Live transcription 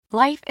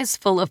Life is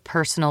full of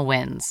personal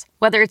wins,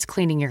 whether it's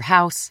cleaning your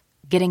house,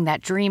 getting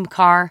that dream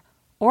car,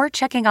 or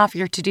checking off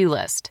your to-do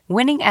list.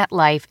 Winning at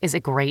life is a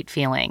great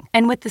feeling.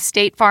 And with the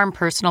State Farm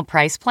Personal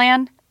Price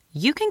Plan,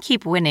 you can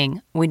keep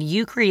winning when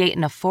you create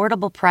an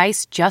affordable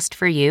price just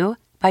for you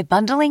by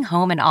bundling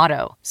home and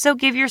auto. So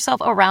give yourself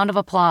a round of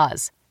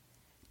applause.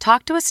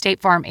 Talk to a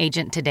State Farm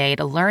agent today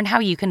to learn how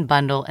you can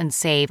bundle and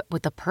save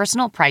with the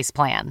Personal Price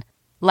Plan.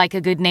 Like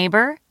a good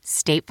neighbor,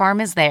 State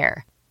Farm is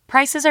there.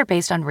 Prices are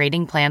based on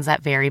rating plans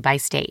that vary by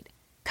state.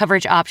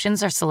 Coverage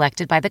options are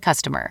selected by the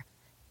customer.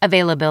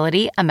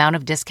 Availability, amount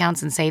of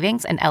discounts and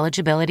savings, and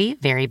eligibility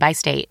vary by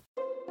state.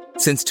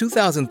 Since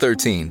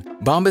 2013,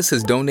 Bombas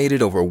has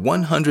donated over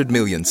 100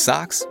 million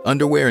socks,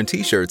 underwear, and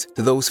T-shirts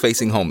to those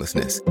facing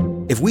homelessness.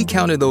 If we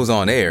counted those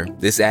on air,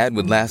 this ad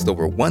would last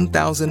over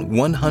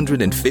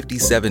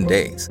 1,157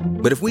 days.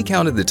 But if we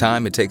counted the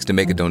time it takes to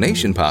make a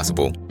donation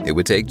possible, it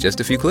would take just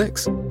a few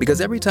clicks.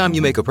 Because every time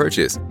you make a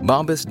purchase,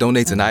 Bombas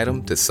donates an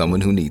item to someone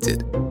who needs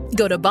it.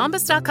 Go to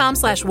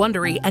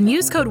bombas.com/Wondery and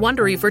use code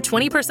Wondery for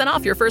 20%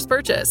 off your first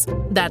purchase.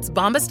 That's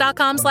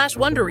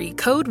bombas.com/Wondery,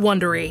 code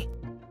Wondery.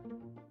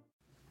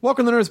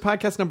 Welcome to the Nerds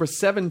Podcast number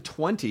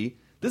 720.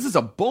 This is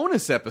a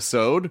bonus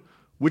episode,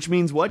 which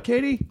means what,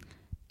 Katie?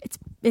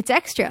 It's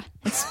extra.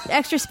 It's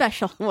extra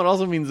special. Well, it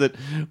also means that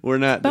we're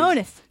not...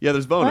 Bonus.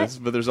 There's bonus,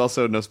 What? but there's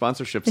also no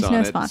sponsorships There's on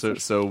no it.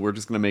 sponsors. So we're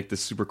just going to make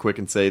this super quick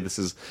and say this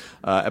is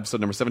episode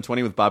number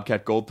 720 with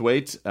Bobcat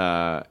Goldthwait,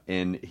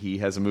 and he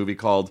has a movie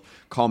called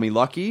Call Me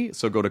Lucky.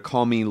 So go to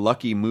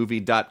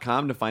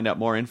callmeluckymovie.com to find out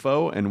more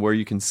info and where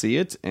you can see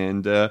it.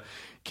 And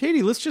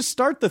Katie, let's just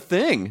start the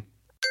thing.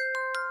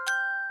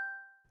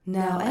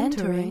 Now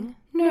entering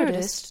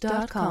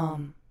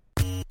Nerdist.com.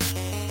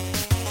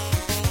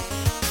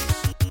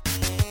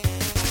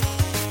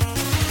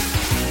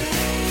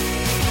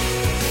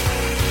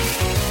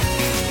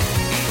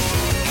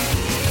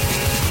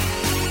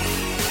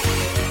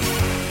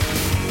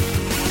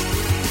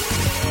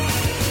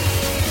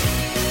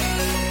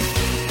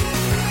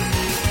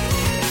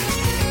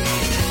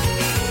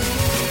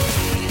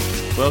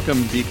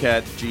 Welcome,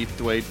 BCAT G.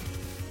 Thwait.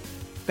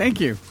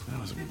 Thank you. That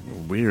was a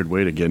weird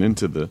way to get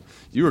into the...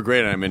 You were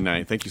great at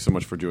Midnight. Thank you so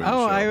much for doing the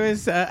show. I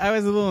was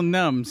a little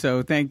numb,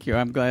 so thank you.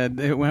 I'm glad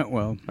it went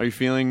well. Are you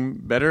feeling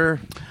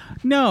better?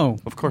 No,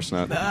 Of course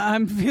not.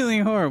 I'm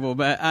feeling horrible,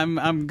 but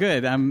I'm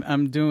good.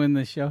 I'm doing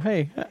the show.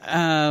 Hey,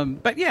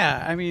 but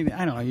yeah, I mean,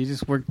 I don't know. You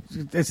just work.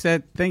 It's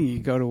that thing. You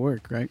go to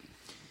work, right?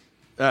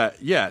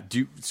 Yeah.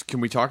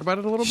 Can we talk about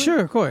it a little bit? Sure,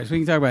 of course. We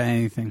can talk about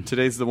anything.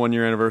 Today's the 1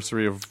 year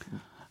anniversary of...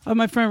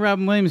 My friend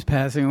Robin Williams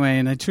passing away,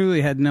 and I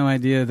truly had no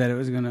idea that it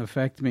was going to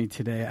affect me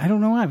today. I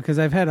don't know why, because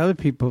I've had other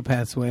people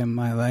pass away in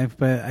my life,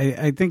 but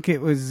I think it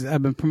was,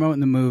 I've been promoting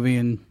the movie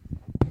and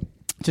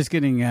just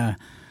getting, I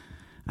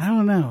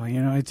don't know,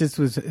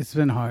 it's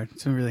been hard.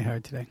 It's been really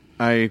hard today.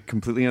 I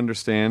completely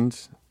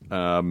understand.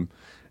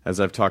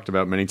 As I've talked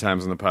about many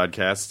times on the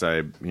podcast,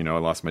 I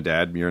lost my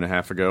dad a year and a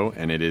half ago,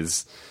 and it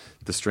is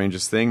the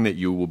strangest thing that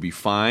you will be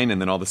fine, and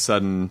then all of a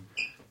sudden...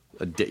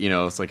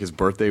 it's like his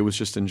birthday was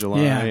just in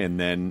July, yeah. and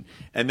then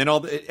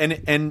all the,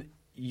 and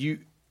you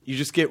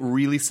just get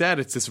really sad.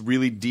 It's this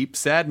really deep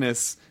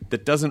sadness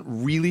that doesn't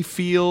really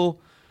feel.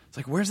 It's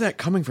like, where's that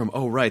coming from?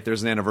 Oh, right,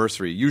 there's an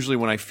anniversary. Usually,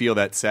 when I feel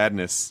that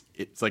sadness,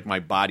 it's like my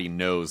body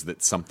knows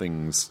that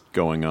something's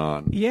going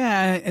on.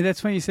 Yeah, and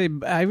that's when you say.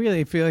 I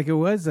really feel like it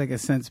was like a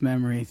sense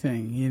memory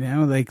thing,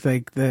 like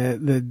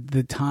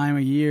the time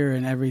of year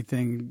and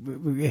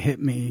everything hit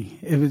me.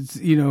 It was,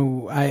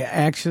 I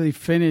actually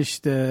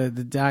finished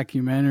the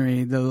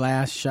documentary, the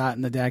last shot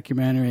in the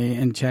documentary,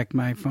 and checked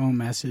my phone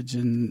message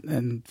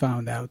and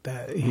found out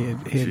that he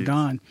had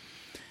gone.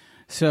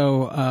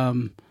 So,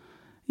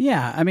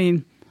 yeah, I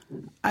mean.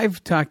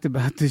 I've talked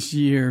about this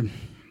year.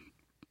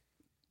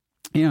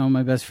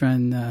 My best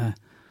friend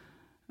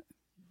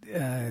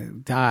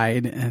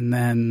died, and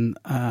then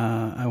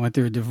I went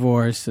through a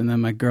divorce, and then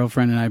my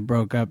girlfriend and I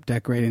broke up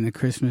decorating the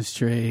Christmas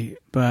tree.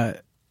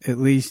 But at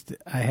least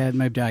I had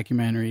my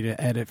documentary to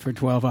edit for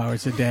 12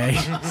 hours a day.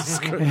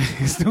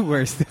 It's the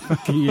worst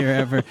fucking year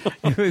ever.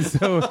 It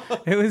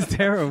was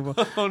terrible.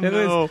 Oh,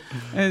 no.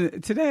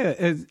 And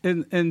today,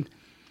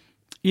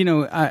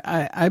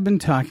 I've been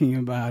talking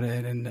about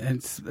it, and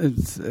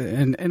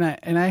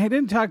I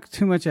didn't talk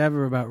too much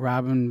ever about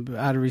Robin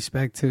out of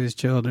respect to his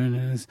children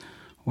and his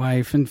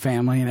wife and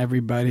family and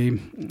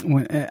everybody.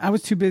 I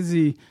was too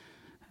busy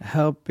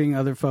helping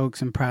other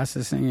folks and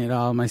processing it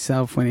all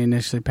myself when he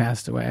initially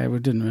passed away. I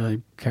didn't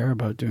really care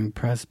about doing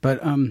press, but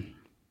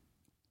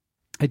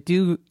I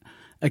do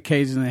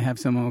occasionally have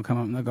someone will come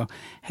up and they'll go,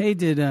 "Hey,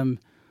 did hey,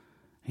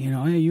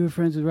 you were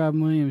friends with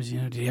Robin Williams.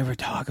 Did you ever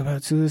talk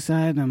about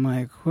suicide?" And I'm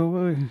like,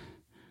 well,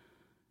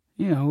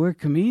 we're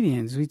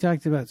comedians. We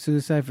talked about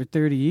suicide for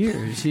 30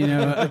 years.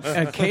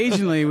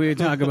 Occasionally we would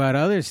talk about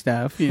other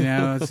stuff.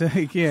 It's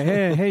like,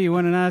 yeah, hey, you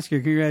won an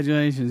Oscar.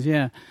 Congratulations.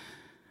 Yeah.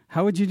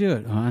 How would you do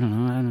it? Oh, I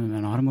don't know.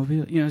 An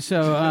automobile.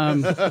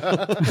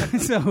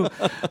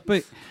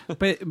 But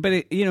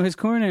his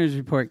coroner's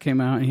report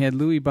came out, and he had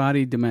Lewy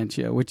body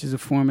dementia, which is a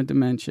form of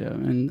dementia,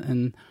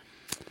 and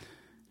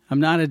I'm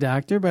not a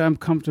doctor, but I'm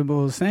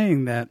comfortable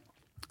saying that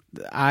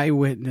I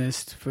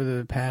witnessed for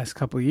the past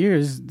couple of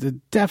years the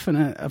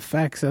definite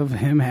effects of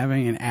him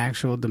having an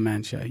actual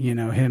dementia,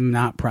 him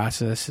not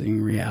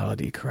processing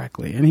reality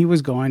correctly. And he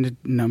was going to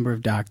a number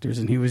of doctors,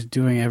 and he was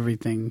doing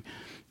everything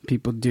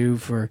people do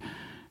for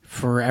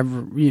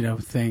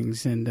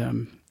things.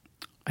 And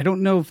I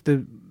don't know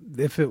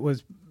if it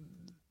was,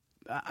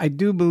 I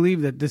do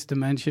believe that this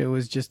dementia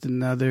was just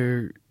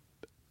another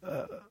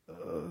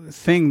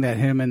thing that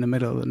him in the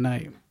middle of the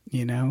night.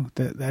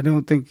 That I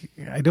don't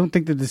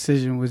think the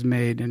decision was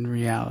made in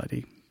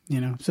reality.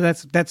 So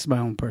that's my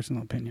own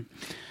personal opinion.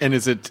 And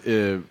is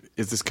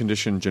this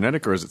condition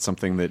genetic, or is it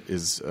something that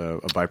is a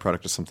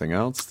byproduct of something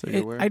else that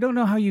you're aware of? I don't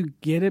know how you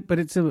get it, but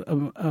it's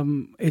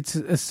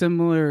a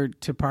similar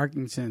to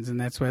Parkinson's, and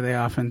that's why they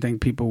often think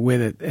people with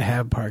it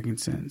have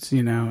Parkinson's.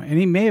 And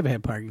he may have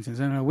had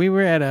Parkinson's. I don't know. We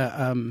were at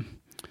a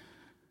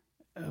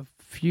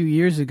few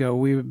years ago.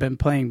 We've been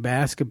playing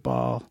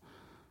basketball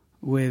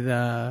with.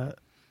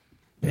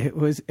 It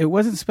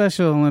wasn't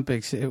Special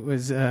Olympics. It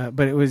was,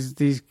 but it was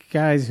these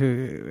guys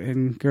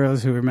and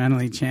girls who were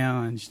mentally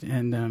challenged,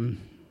 and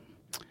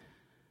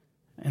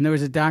there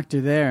was a doctor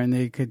there, and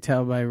they could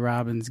tell by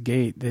Robin's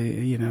gait.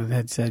 They,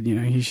 had said,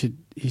 he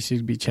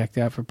should be checked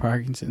out for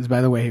Parkinson's.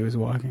 By the way, he was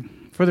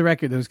walking. For the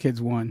record, those kids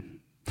won.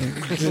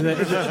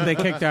 They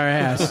kicked our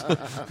ass,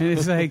 and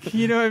it's like,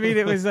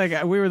 it was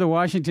like we were the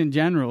Washington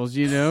Generals.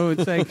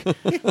 It's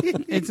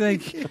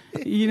like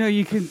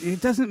you can. It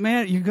doesn't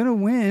matter. You're gonna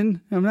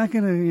win. I'm not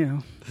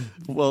gonna.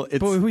 Well,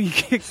 but we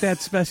kicked that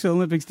Special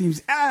Olympics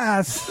team's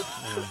ass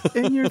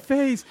in your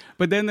face.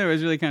 But then there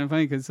was really kind of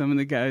funny because some of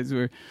the guys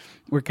were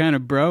kind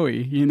of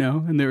broy,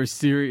 and they were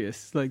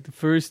serious. Like the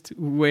first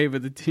wave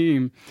of the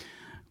team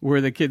were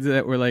the kids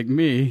that were like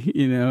me,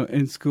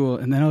 in school.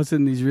 And then all of a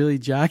sudden these really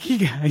jockey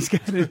guys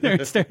got in there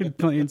and started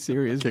playing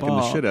serious Kicking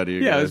ball. the shit out of you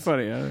guys. Yeah, it was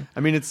funny. I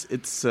mean,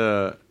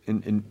 do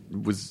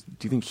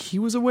you think he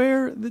was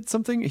aware that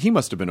something, he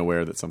must have been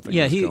aware that something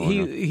was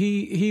going on.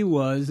 he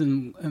was,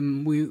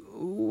 and we,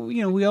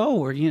 we all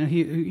were,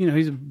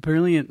 he's a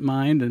brilliant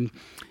mind and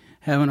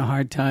having a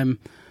hard time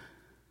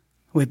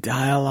with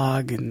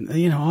dialogue,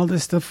 and all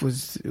this stuff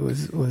was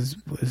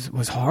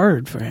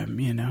hard for him.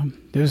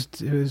 It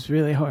was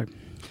really hard.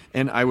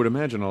 And I would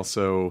imagine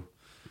also,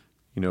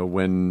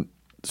 when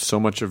so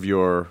much of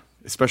your,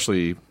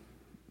 especially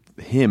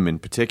him in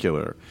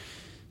particular,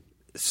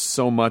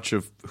 so much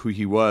of who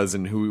he was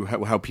and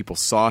how people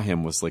saw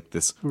him was like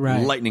this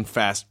lightning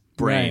fast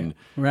brain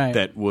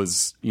that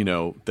was,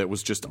 that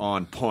was just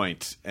on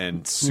point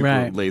and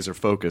super laser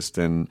focused.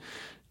 And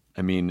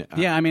I mean,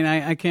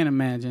 I can't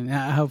imagine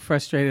how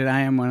frustrated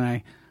I am when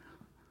I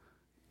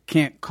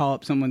can't call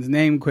up someone's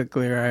name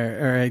quickly,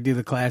 or I do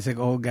the classic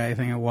old guy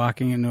thing of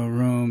walking into a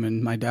room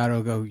and my daughter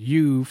will go,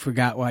 "You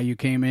forgot why you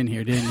came in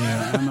here, didn't you?"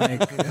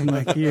 I'm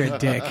like, "You're a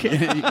dick."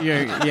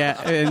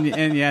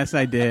 And yes,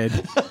 I did.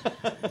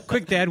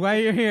 Quick, Dad, why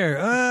are you here?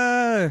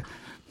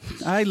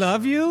 I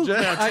love you.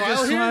 I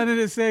just wanted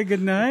to say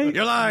goodnight.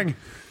 You're lying.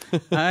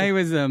 I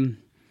was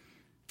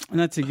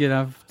not to get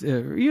off, but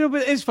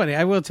it's funny.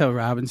 I will tell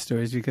Robin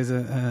stories because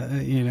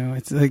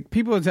it's like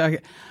people talk.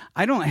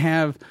 I don't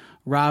have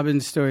Robin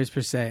stories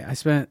per se.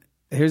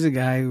 Here's a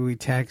guy who we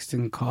text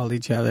and called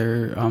each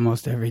other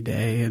almost every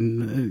day,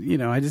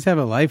 and I just have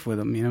a life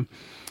with him,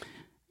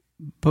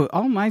 But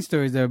all my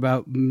stories are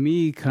about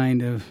me,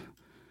 kind of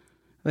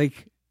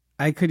like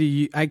I could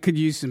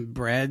use some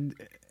bread,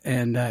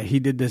 and he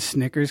did the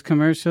Snickers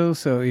commercial,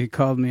 so he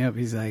called me up.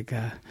 He's like,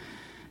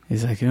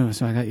 so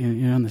I got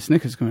you on the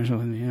Snickers commercial,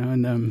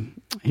 and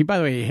he, by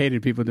the way, he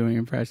hated people doing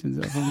impressions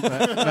of him,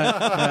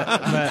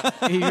 but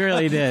he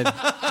really did.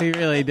 He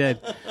really did.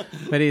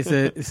 But he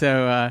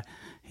said,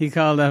 he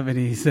called up and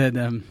he said,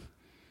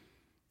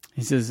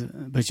 he says,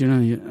 but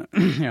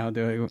yeah, I'll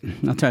do it.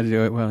 I'll try to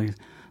do it well. He goes,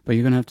 but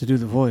you're going to have to do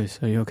the voice.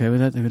 Are you okay with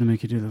that? They're going to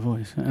make you do the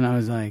voice. And I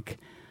was like,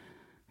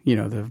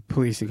 the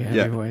Police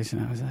Academy voice.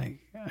 And I was like,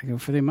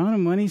 for the amount of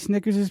money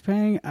Snickers is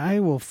paying,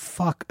 I will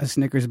fuck a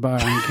Snickers bar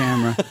on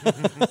camera.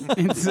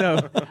 and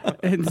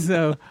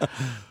so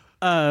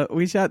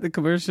we shot the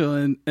commercial,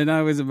 and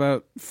I was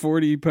about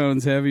 40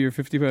 pounds heavier,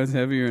 50 pounds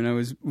heavier, and I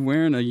was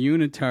wearing a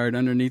unitard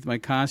underneath my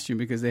costume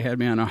because they had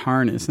me on a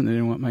harness, and they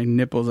didn't want my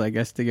nipples, I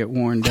guess, to get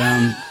worn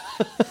down.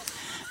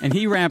 And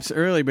he raps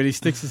early, but he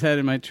sticks his head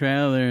in my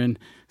trailer and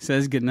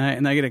says goodnight,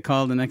 and I get a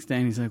call the next day,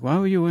 and he's like, "Why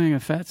were you wearing a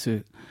fat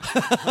suit?"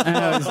 And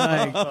I was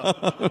like,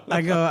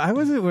 I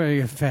wasn't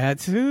wearing a fat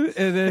suit.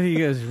 And then he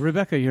goes,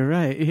 "Rebecca, you're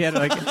right." He had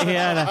like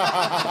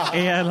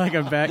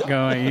a bet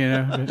going,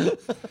 And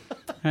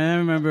I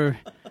remember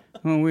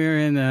when we were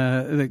in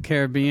the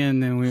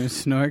Caribbean and we were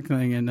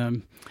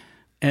snorkeling,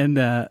 and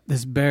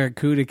this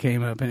barracuda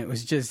came up, and it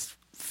was just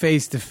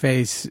face to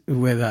face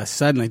with us.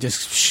 Suddenly, just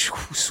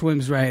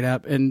swims right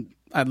up, and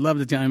I'd love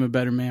to tell him a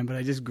better man, but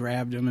I just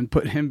grabbed him and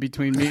put him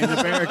between me and the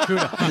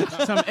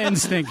barracuda. Some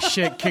instinct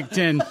shit kicked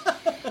in.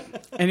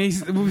 And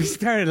we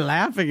started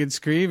laughing and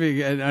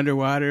screaming and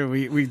underwater.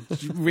 We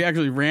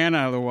actually ran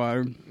out of the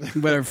water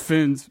with our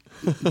fins.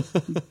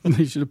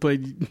 They should have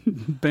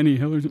played Benny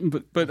Hill or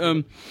something. But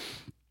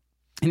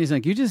and he's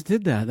like, "You just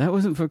did that. That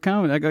wasn't for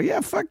comedy." I go,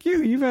 "Yeah, fuck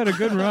you. You've had a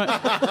good run.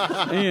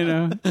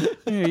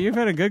 You've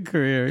had a good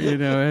career. It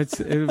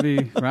would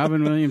be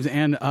Robin Williams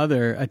and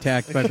other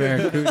attacked by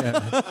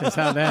barracuda. That's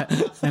how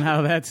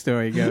that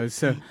story goes.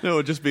 So no, it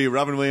would just be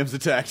Robin Williams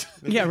attacked.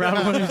 Yeah,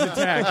 Robin Williams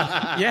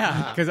attacked.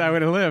 Yeah, because I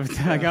would have lived.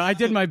 I go, I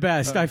did my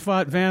best. I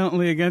fought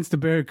valiantly against the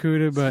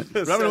barracuda, but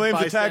Robin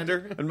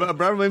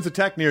Williams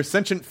attacked near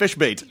sentient fish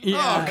bait. Yeah.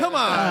 Oh, come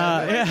on!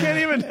 I can't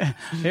even.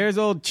 Here's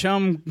old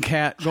chum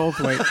cat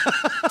Goldthwait.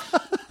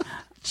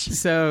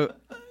 So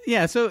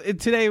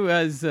today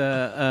was it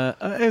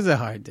was a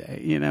hard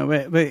day,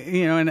 but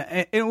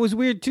and it was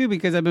weird too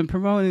because I've been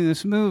promoting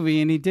this movie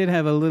and he did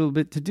have a little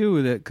bit to do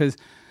with it because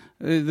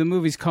the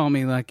movie's Call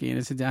Me Lucky and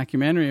it's a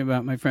documentary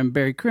about my friend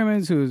Barry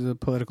Crimmins, who is a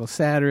political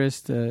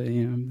satirist.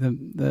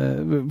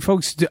 The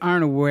folks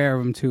aren't aware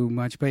of him too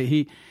much, but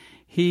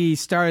he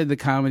started the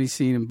comedy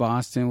scene in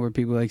Boston where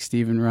people like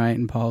Stephen Wright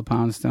and Paula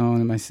Poundstone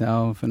and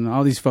myself and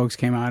all these folks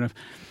came out of.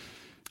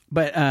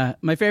 But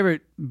my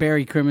favorite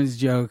Barry Crimmins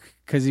joke,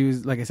 because he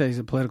was, like I said, he's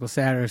a political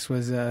satirist,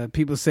 was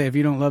people say, if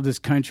you don't love this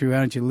country, why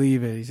don't you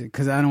leave it? He said,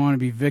 because I don't want to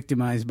be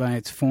victimized by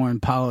its foreign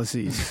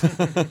policies.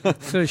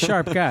 So a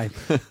sharp guy.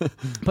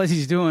 Plus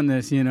he's doing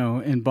this,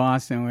 in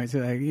Boston, where it's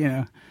like,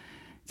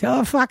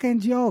 tell a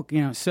fucking joke,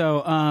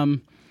 So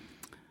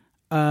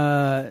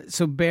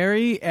so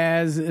Barry,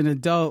 as an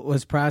adult,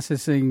 was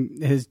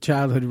processing his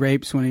childhood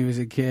rapes when he was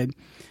a kid.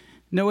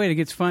 No, wait, it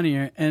gets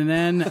funnier. And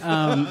then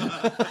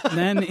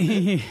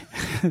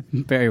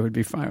Barry would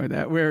be fine with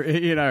that. We're,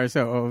 he and I are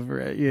so over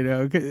it,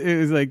 'cause it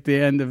was like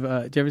the end of,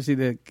 did you ever see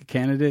The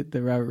Candidate,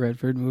 the Robert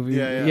Redford movie?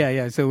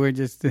 Yeah. So we're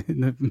just,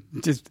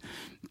 just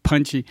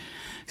punchy.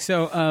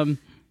 So,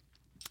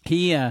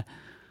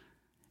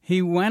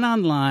 he went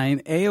online,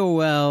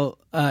 AOL,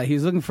 he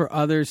was looking for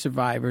other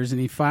survivors, and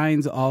he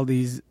finds all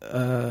these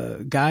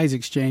guys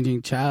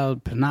exchanging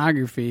child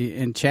pornography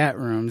in chat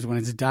rooms when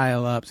it's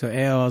dial-up. So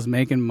AOL's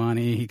making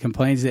money. He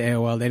complains to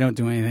AOL. They don't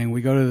do anything.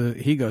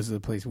 He goes to the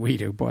police. We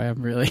do. Boy,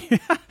 I'm really...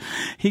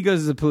 He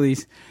goes to the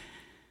police.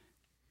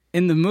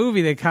 In the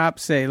movie, the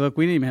cops say, look,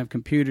 we didn't even have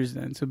computers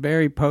then. So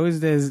Barry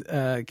posed as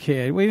a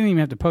kid. We didn't even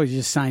have to pose. He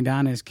just signed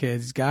on as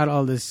kids, got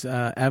all this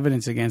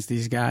evidence against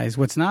these guys.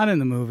 What's not in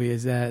the movie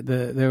is that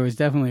there was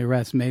definitely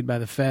arrests made by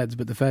the feds,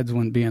 but the feds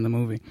wouldn't be in the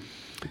movie.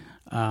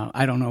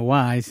 I don't know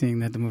why, seeing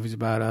that the movie's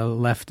about a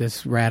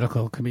leftist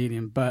radical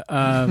comedian. But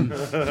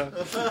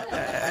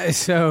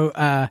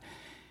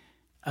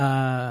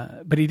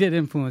but he did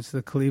influence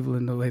the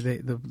Cleveland, the way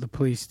the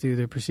police do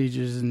their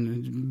procedures,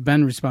 and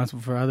been responsible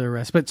for other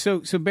arrests. But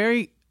so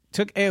Barry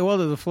took AOL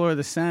to the floor of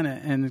the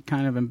Senate and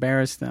kind of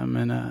embarrassed them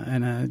in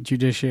a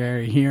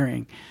judiciary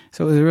hearing.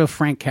 So it was a real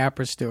Frank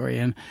Capra story,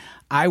 and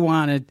I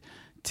wanted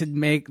to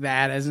make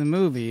that as a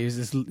movie. He was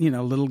this,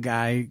 little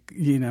guy,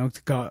 to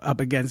go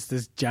up against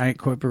this giant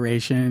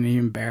corporation, and he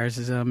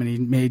embarrasses them, and he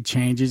made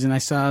changes. And I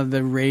saw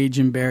the rage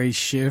in Barry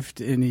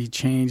shift, and he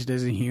changed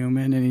as a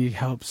human, and he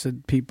helps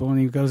people, and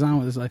he goes on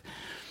with his life.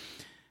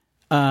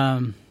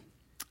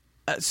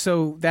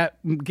 So that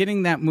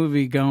getting that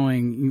movie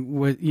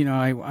going,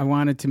 I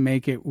wanted to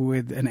make it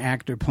with an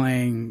actor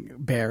playing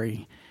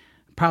Barry.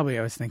 Probably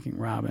I was thinking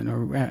Robin,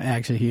 or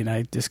actually he and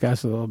I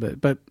discussed a little bit,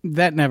 but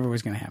that never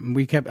was going to happen.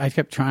 I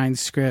kept trying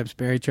scripts.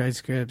 Barry tried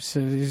scripts.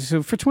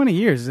 So for 20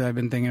 years I've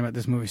been thinking about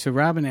this movie. So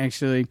Robin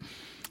actually,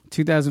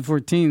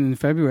 2014 in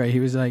February, he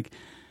was like,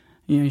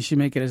 you should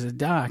make it as a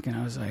doc. And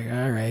I was like,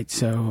 all right.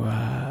 So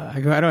I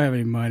go, I don't have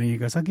any money. He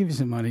goes, I'll give you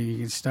some money. You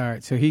can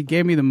start. So he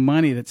gave me the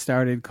money that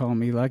started Call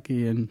Me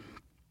Lucky, and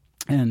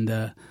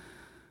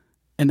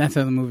that's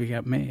how the movie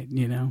got made,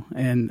 and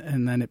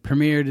then it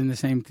premiered in the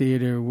same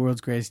theater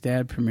World's Greatest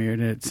Dad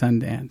premiered at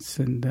Sundance.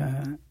 And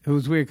it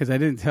was weird because I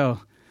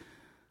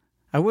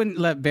wouldn't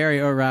let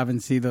Barry or Robin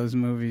see those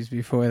movies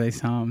before they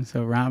saw them.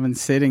 So Robin's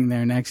sitting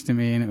there next to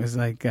me, and it was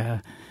like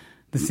the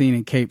scene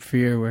in Cape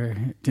Fear where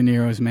De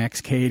Niro's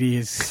Max Cady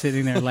is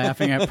sitting there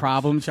laughing at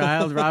Problem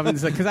Child.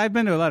 Robin's like, because I've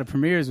been to a lot of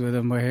premieres with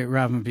him where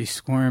Robin would be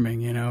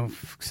squirming,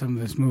 some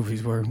of his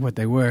movies were what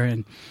they were,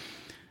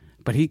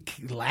 but he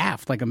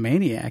laughed like a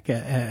maniac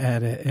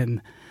at it.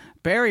 And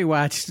Barry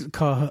watched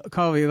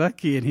Call Me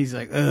Lucky, and he's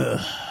like, ugh,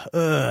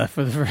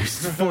 for the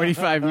first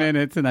 45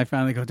 minutes. And I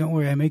finally go, don't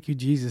worry, I make you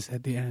Jesus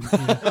at the end.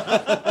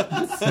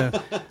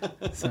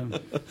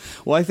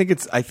 Well, I think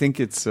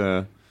it's.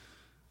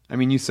 I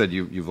mean, you said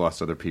you've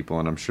lost other people,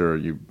 and I'm sure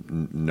you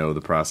know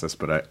the process.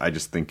 But I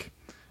just think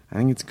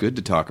it's good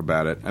to talk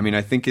about it. I mean,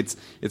 I think it's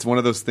one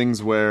of those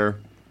things where,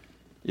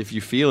 if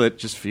you feel it,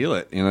 just feel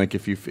it. Like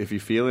if you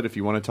feel it, if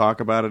you want to talk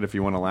about it, if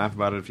you want to laugh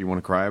about it, if you want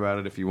to cry about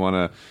it, if you want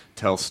to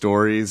tell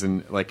stories,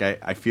 and like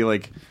I feel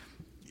like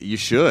you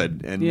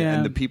should. And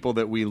the people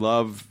that we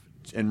love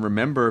and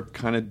remember,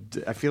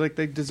 I feel like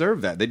they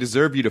deserve that. They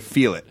deserve you to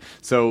feel it.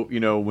 So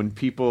when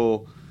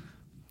people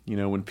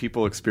when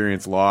people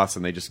experience loss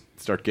and they just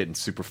start getting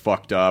super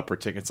fucked up or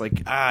it's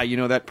like,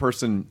 that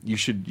person, you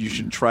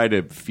should try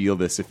to feel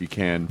this if you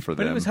can for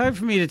them. But it was hard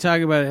for me to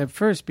talk about it at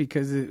first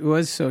because it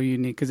was so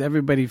unique, because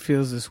everybody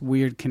feels this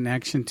weird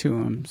connection to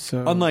him.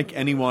 So unlike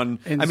anyone,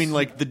 I mean,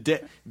 like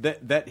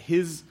that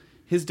his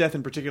death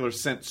in particular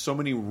sent so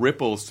many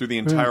ripples through the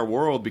entire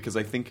world, because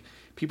I think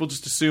people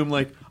just assume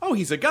like, oh,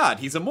 he's a god,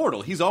 he's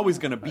immortal, he's always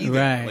going to be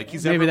there. Right. Like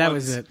Maybe that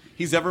was it.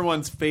 He's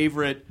everyone's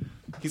favorite.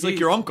 He's like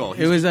your uncle.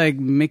 It was like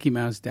Mickey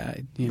Mouse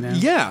died,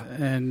 Yeah,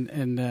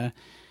 and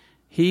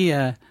he.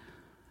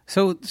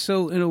 So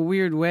in a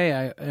weird way,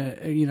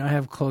 I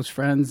have close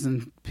friends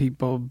and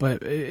people,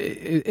 but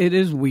it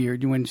is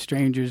weird when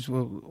strangers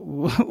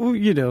will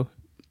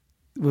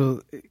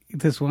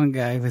this one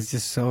guy was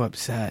just so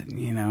upset,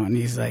 and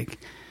he's like,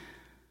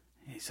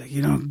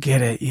 you don't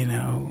get it,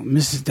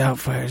 Mrs.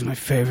 Doubtfire is my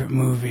favorite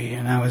movie.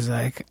 And I was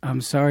like,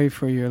 I'm sorry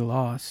for your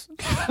loss.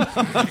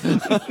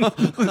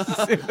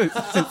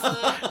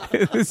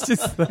 It was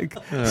just like,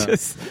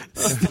 just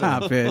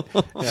stop it.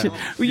 Yeah.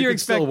 Well, you can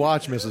still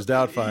watch Mrs.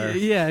 Doubtfire.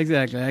 Yeah,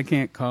 exactly. I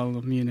can't call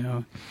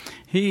him,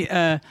 He,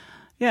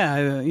 he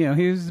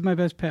was my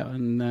best pal,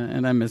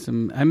 and I miss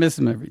him. I miss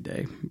him every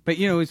day. But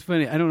it's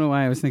funny. I don't know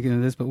why I was thinking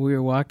of this, but we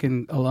were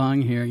walking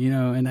along here,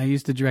 and I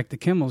used to direct the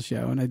Kimmel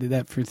Show, and I did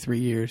that for 3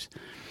 years.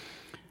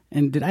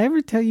 And did I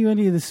ever tell you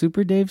any of the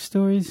Super Dave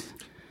stories?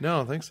 No, I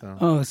don't think so.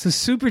 Oh, so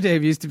Super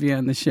Dave used to be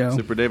on the show.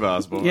 Super Dave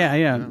Osborne.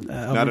 Yeah.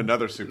 Not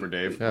another Super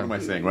Dave. Yeah. What am I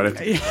saying?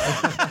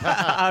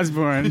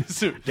 Osborne.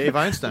 Dave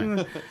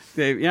Einstein.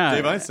 Dave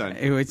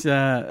Einstein. Which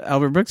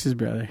Albert Brooks'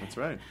 brother. That's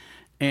right.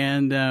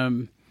 And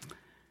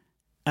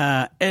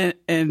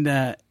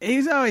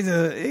he's always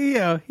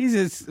he's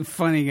this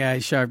funny guy,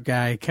 sharp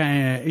guy,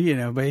 kind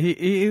of, but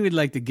he would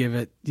like to give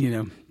it,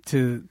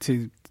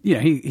 to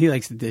he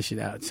likes to dish it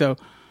out. So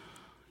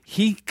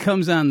he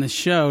comes on the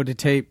show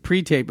to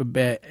pre-tape a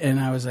bit, and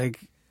I was like,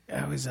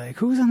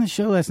 who was on the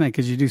show last night?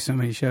 Because you do so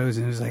many shows,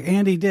 and it was like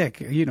Andy Dick.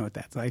 You know what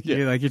that's like?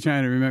 Yeah. You're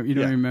trying to remember. You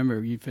don't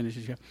remember. You finish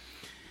the show.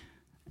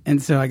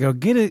 And so I go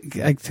get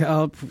it. I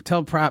tell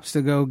props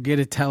to go get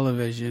a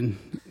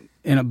television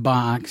in a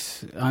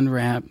box,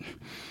 unwrap,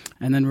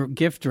 and then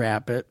gift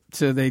wrap it.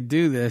 So they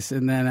do this,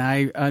 and then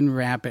I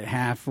unwrap it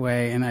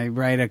halfway, and I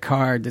write a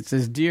card that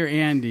says, "Dear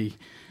Andy,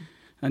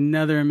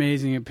 another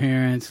amazing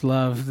appearance.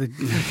 Love the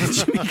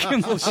Jimmy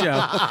Kimmel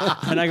Show."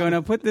 And I go,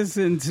 now put this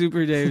in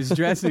Super Dave's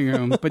dressing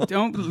room, but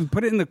don't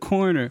put it in the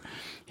corner.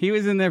 He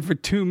was in there for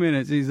 2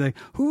 minutes. He's like,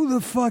 who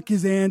the fuck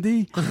is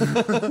Andy?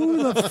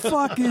 Who the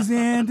fuck is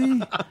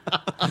Andy?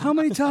 How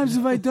many times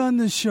have I done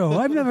this show?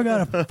 I've never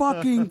got a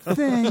fucking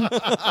thing.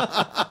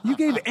 You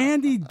gave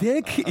Andy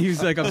Dick? He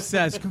was like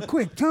obsessed.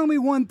 Quick, tell me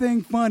one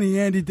thing funny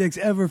Andy Dick's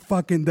ever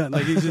fucking done.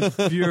 Like, he's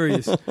just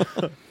furious.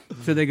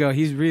 So they go,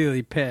 he's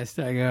really pissed.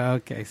 I go,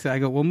 okay. So I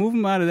go, well, move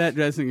him out of that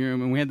dressing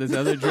room. And we had this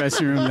other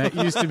dressing room that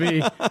used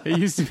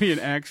to be an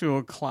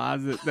actual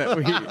closet that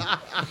we...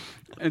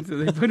 And so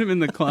they put him in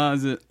the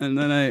closet, and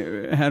then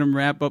I had him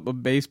wrap up a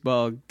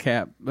baseball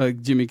cap, a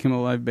Jimmy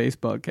Kimmel Live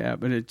baseball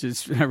cap, and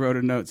I wrote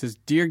a note that says,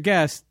 "Dear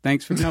guest,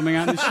 thanks for coming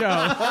on the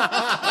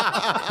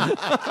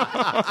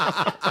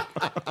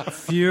show."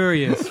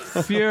 Furious.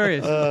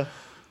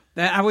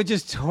 That I would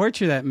just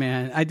torture that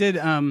man. I did.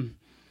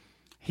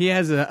 He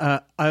has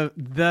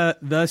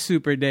the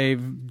Super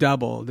Dave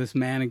double, this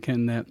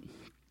mannequin that.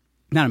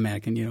 Not a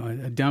mannequin,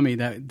 a dummy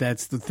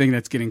that's the thing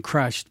that's getting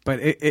crushed. But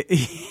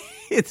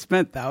it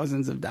spent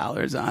thousands of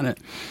dollars on it.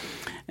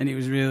 And he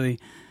was really,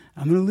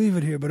 I'm going to leave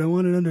it here, but I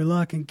want it under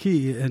lock and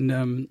key.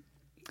 And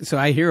so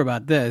I hear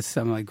about this.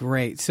 I'm like,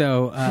 great.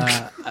 So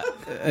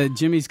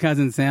Jimmy's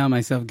cousin Sal and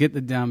myself get the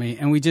dummy,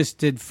 and we just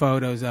did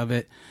photos of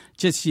it.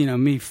 Just,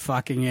 me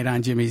fucking it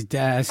on Jimmy's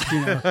desk,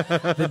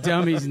 the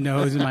dummy's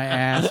nose in my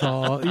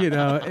asshole,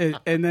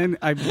 and then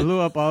I blew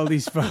up all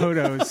these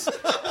photos.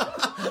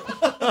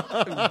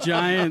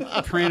 Giant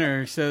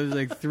printer, so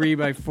there's like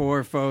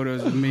 3x4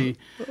 photos of me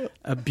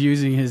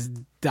abusing his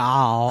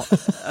doll.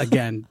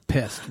 Again,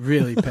 pissed,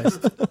 really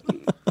pissed.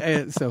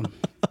 So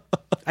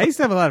I used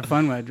to have a lot of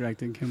fun when I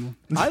directed Kimmel.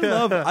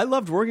 I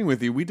loved working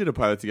with you. We did a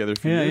pilot together a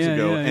few years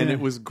ago, and it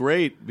was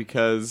great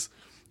because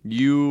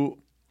you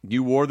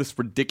wore this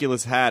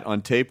ridiculous hat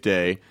on tape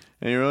day.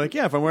 And you were like,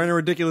 yeah, if I'm wearing a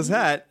ridiculous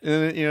hat,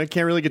 I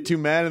can't really get too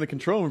mad in the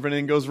control room if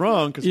anything goes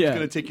wrong, because who's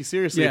going to take you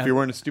seriously if you're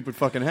wearing a stupid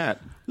fucking hat?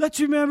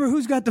 Let's remember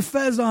who's got the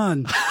fez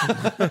on.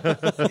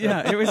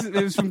 Yeah, it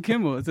was from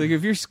Kimmel. It's like,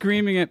 if you're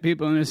screaming at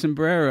people in a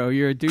sombrero,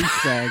 you're a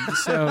douchebag.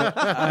 So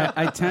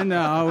I tend to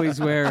always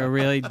wear a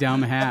really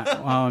dumb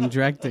hat while I'm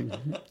directing.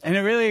 And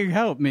it really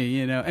helped me,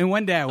 And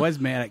one day I was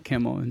mad at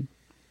Kimmel, and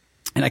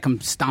I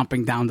come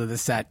stomping down to the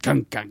set.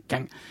 Gung, gung,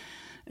 gung.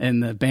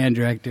 And the band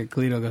director,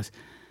 Cleto, goes,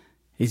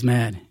 he's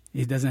mad.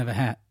 He doesn't have a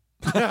hat.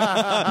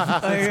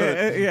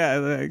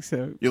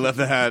 So. You left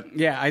the hat.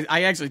 Yeah,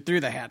 I actually threw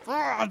the hat.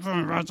 But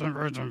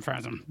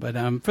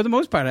for the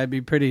most part, I'd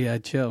be pretty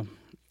chill.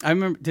 I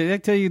remember. Did I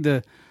tell you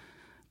the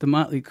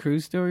Motley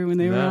Crue story when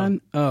they were on?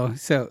 Oh,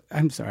 so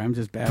I'm sorry, I'm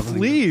just babbling.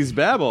 Please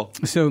babble.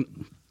 So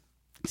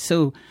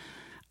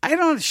I'm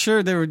not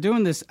sure. They were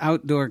doing this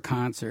outdoor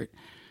concert.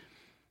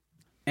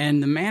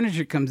 And the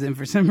manager comes in.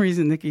 For some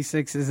reason, Nikki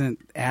Sixx isn't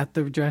at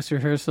the dress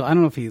rehearsal. I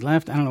don't know if he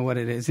left. I don't know what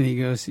it is. And he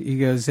goes,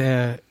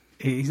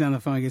 he's on the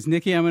phone. He goes,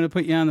 Nikki, I'm going to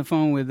put you on the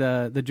phone with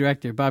the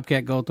director,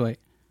 Bobcat Goldthwait.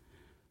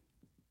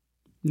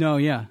 No,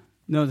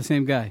 the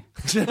same guy.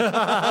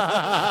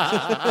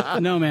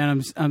 No,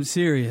 man, I'm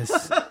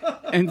serious.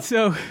 And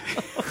so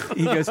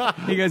he goes,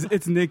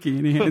 it's Nikki,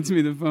 and he hands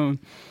me the phone.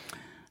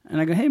 And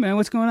I go, hey, man,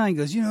 what's going on? He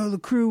goes, the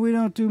crew, we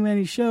don't do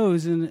many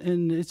shows,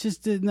 and it's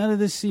just that none of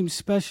this seems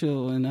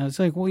special. And I was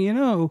like,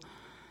 well,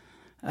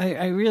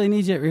 I really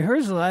need you at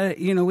rehearsal. We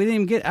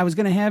didn't even I was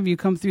going to have you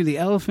come through the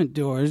elephant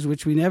doors,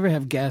 which we never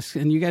have guests,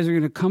 and you guys are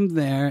going to come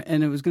there,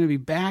 and it was going to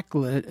be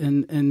backlit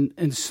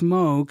and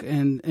smoke,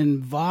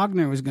 and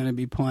Wagner was going to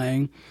be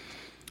playing.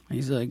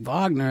 He's like,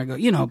 Wagner. I go,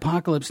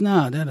 Apocalypse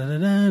Now,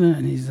 da-da-da-da.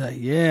 And he's like,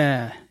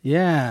 yeah,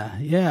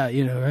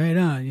 right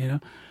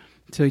on,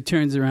 So he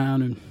turns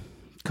around and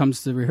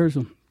comes to the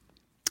rehearsal.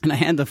 And I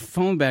hand the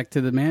phone back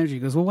to the manager. He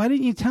goes, well, why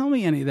didn't you tell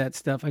me any of that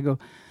stuff? I go,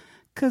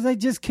 because I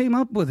just came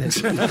up with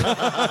it.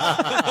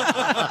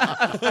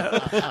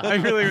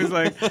 I really was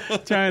like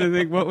trying to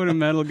think, what would a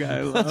metal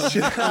guy love?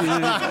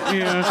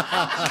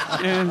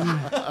 And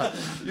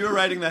you were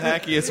writing the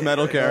hackiest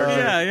metal character.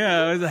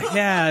 Yeah. I was like,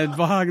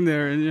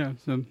 Wagner, and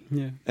so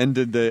yeah. And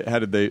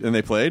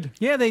they played?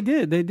 Yeah, they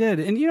did.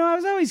 And I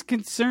was always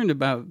concerned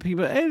about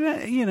people.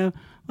 And,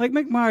 like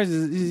Mick Mars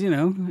is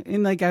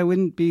and like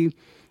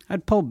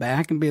I'd pull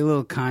back and be a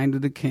little kind to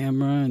the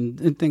camera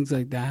and things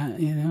like that.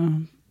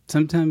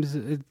 Sometimes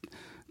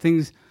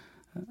things.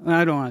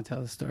 I don't want to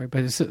tell the story,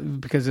 but it's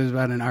because it was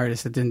about an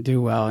artist that didn't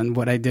do well. And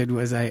what I did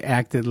was I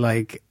acted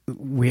like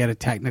we had a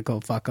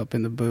technical fuck up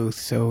in the booth,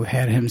 so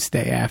had him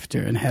stay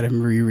after and had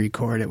him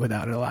re-record it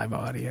without a live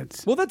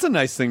audience. Well, that's a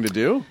nice thing to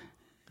do.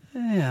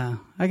 Yeah,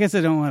 I guess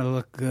I don't want to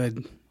look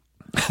good.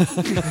 No,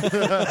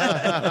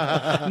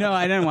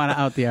 I didn't want to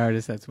out the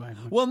artist. That's why.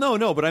 Well,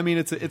 no, but I mean,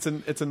 it's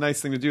a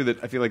nice thing to do.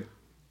 That I feel like,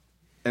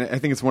 and I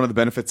think it's one of the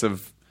benefits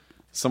of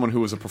someone who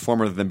was a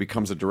performer that then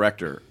becomes a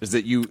director is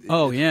that you.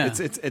 Oh yeah,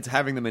 it's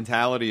having the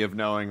mentality of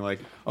knowing like,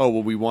 oh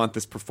well, we want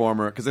this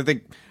performer, because I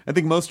think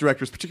most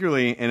directors,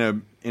 particularly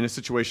in a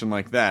situation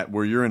like that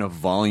where you're in a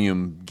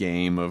volume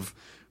game of.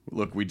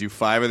 Look, we do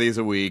 5 of these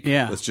a week.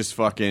 Yeah. Let's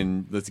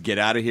get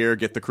out of here,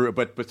 get the crew.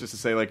 But just to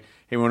say, like,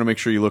 hey, we want to make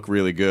sure you look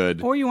really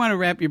good. Or you want to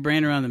wrap your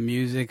brain around the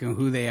music and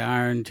who they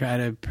are and try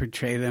to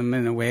portray them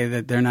in a way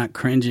that they're not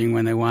cringing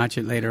when they watch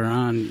it later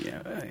on.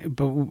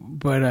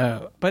 But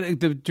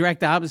the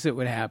direct opposite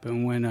would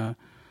happen when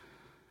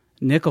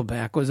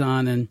Nickelback was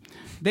on, and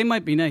they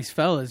might be nice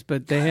fellas,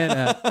 but they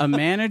had a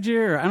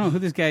manager, or I don't know who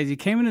this guy is. He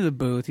came into the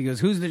booth. He goes,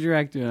 "Who's the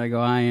director?" And I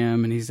go, "I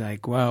am." And he's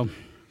like, "Well,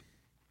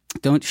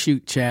 don't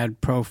shoot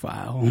Chad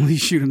profile. Only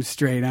shoot him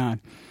straight on."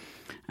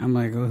 I'm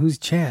like, "Well, who's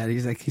Chad?"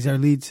 He's like, "He's our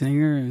lead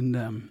singer."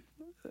 And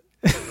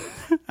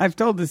I've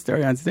told this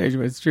story on stage,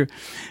 but it's true.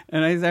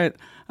 And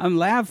I'm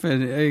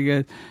laughing.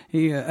 I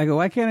go,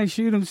 "Why can't I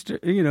shoot him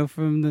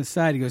from the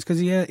side?" He goes, "Because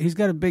he's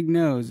got a big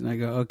nose." And I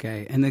go,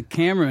 "Okay." And the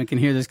cameraman can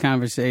hear this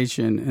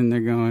conversation, and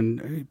they're going,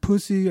 "Hey,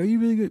 pussy, are you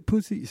really good,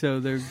 pussy?" So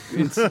they're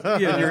in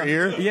your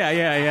ear.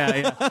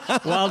 Yeah.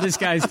 While this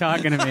guy's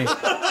talking to me.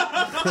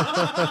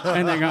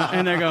 And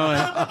they're going.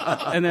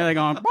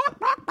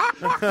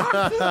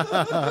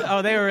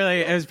 Oh, they were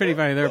really. It was pretty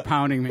funny. They were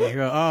pounding me. I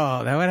go,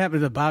 "Oh, that what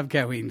happened to the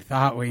Bobcat we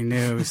thought we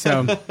knew."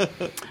 So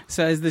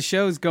as the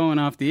show's going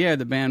off the air,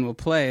 the band will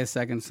play a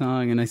second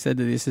song, and I said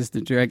to the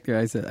assistant director,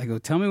 I go,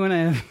 "Tell me when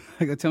I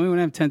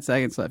have 10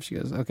 seconds left." She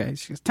goes, "Okay."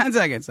 She goes, 10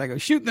 seconds. I go,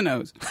 "Shoot the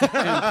nose."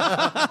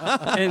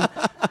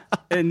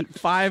 And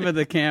 5 of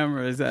the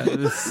cameras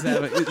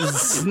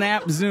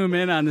snap zoom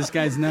in on this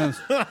guy's nose.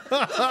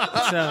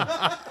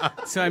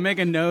 So I make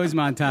a nose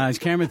montage.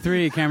 Camera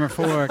 3, camera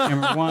 4,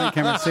 camera 1,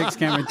 camera 6,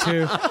 camera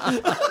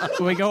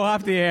 2. We go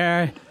off the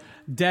air,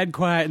 dead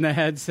quiet in the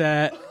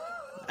headset.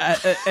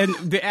 And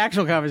the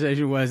actual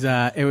conversation was,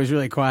 it was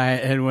really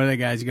quiet. And one of the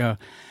guys go,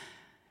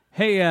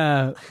 "Hey,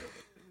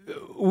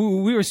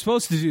 we were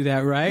supposed to do that,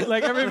 right?"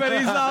 Like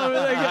everybody's all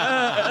like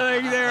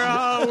they're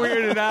all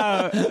weirded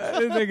out.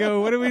 And they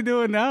go, "What are we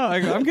doing now?" I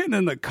go, "I'm getting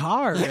in the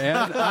car,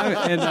 man."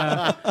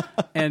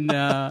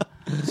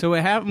 So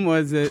what happened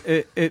was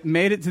it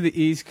made it to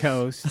the East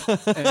Coast,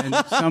 and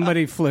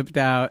somebody flipped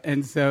out,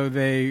 and so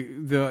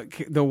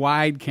the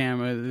wide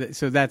camera.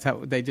 So that's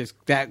how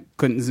that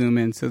couldn't zoom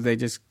in, so they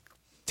just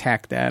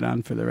tack that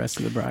on for the rest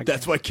of the broadcast.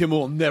 That's why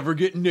Kimmel will never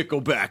get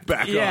Nickelback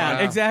back on. Yeah,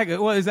 exactly.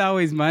 Well, it's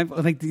always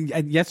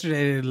yesterday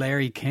I did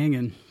Larry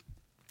King,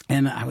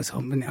 and I was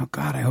hoping, oh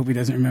God, I hope he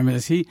doesn't remember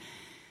this.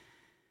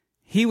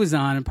 He was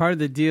on, and part of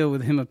the deal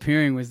with him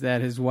appearing was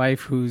that his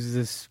wife, who's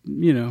this,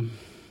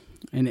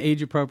 an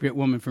age-appropriate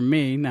woman for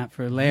me, not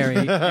for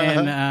Larry,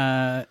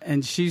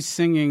 and she's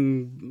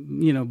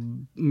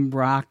singing,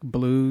 rock,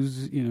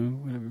 blues,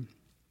 whatever.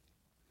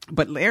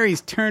 But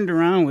Larry's turned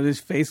around with his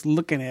face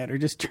looking at her,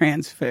 just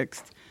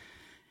transfixed.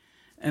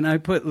 And I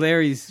put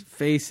Larry's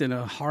face in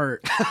a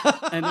heart,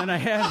 and then I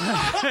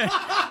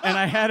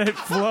had it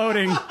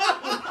floating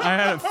I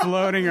had it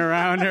floating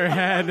around her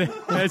head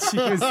as she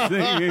was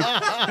singing.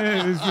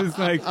 It was just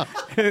like,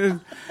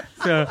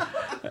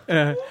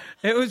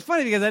 it was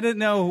funny because I didn't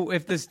know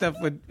if this stuff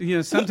would,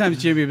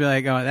 sometimes Jimmy would be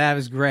like, oh, that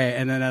was great.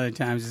 And then other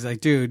times it's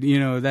like, dude,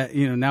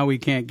 now we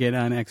can't get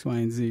on X, Y,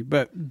 and Z.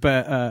 But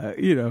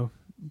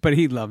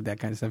he loved that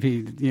kind of stuff.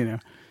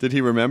 Did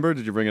he remember?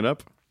 Did you bring it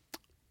up?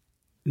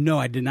 No,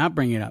 I did not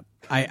bring it up.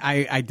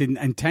 I didn't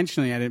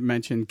intentionally. I didn't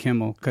mention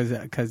Kimmel because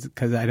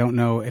I don't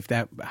know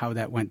how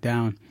that went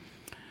down.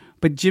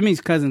 But Jimmy's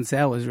cousin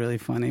Sal was really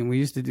funny, and we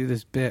used to do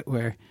this bit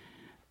where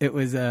it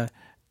was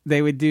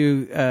they would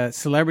do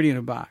celebrity in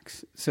a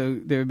box. So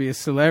there would be a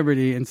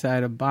celebrity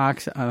inside a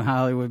box on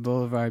Hollywood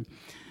Boulevard,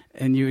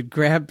 and you would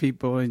grab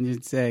people and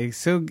you'd say,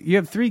 "So you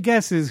have 3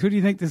 guesses. Who do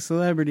you think the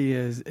celebrity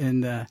is?"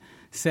 And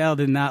Sal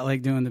did not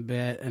like doing the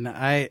bit, and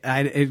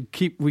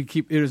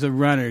it was a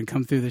runner and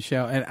come through the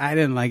show, and I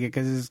didn't like it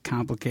because it was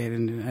complicated,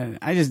 and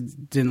I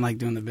just didn't like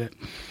doing the bit.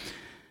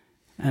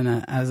 And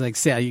I was like,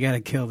 Sal, you got to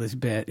kill this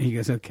bit. And he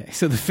goes, okay.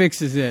 So the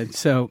fix is in.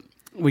 So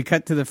we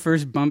cut to the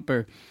first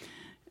bumper,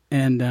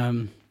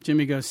 and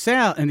Jimmy goes,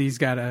 Sal, and he's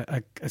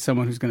got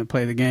someone who's going to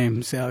play the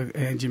game. Sal,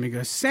 and Jimmy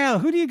goes, Sal,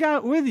 who do you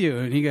got with you?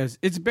 And he goes,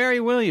 it's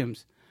Barry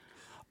Williams.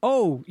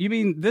 Oh, you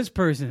mean this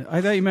person? I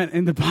thought you meant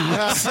in the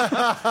box.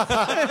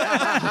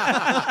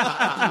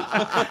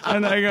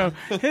 And I go,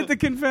 hit the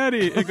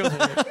confetti. It goes,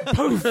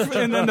 poof,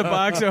 and then the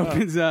box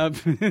opens up,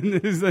 and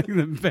there's like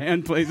the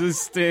band plays a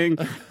sting,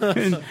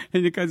 and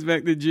it comes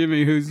back to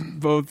Jimmy, who's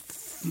both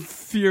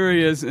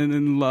furious and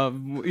in love,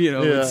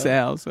 with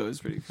Sal. So it's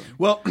pretty cool.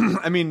 Well,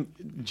 I mean,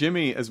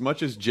 Jimmy, as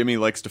much as Jimmy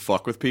likes to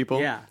fuck with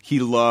people, he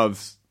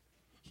loves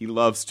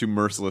to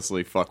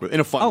mercilessly fuck with in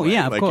a fun way. Oh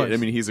yeah, of course. I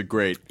mean, he's a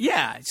great.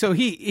 Yeah. So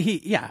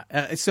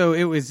so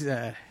it was.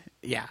 That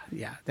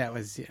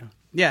was.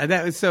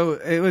 That was. So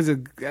it was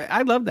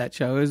I love that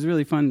show. It was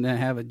really fun to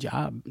have a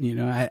job.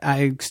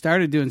 I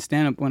started doing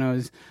stand up when I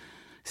was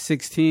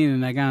 16,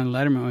 and I got on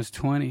Letterman when I was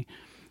 20.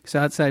 So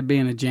outside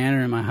being a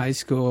janitor in my high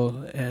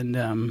school, and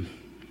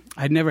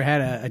I'd never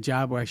had a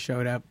job where I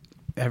showed up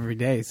every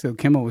day. So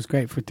Kimmel was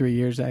great for 3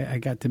 years. I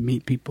got to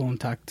meet people and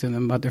talk to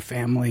them about their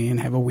family and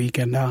have a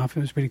weekend off.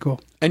 It was pretty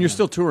cool. And you're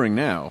still touring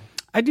now.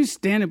 I do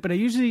stand-up, but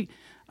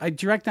I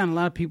direct on a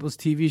lot of people's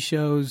TV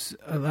shows,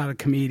 a lot of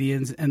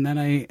comedians, and then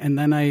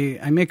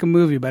I make a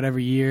movie about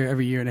every year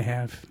and a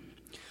half.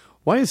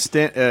 Why is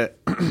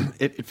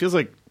it feels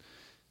like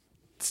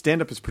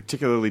stand-up is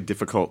particularly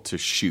difficult to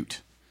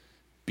shoot,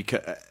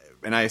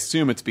 and I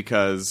assume it's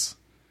because,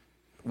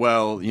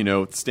 well,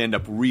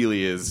 stand-up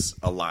really is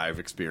a live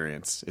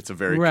experience. It's a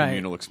very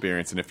communal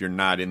experience, and if you're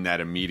not in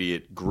that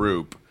immediate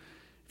group,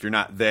 if you're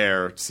not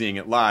there seeing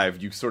it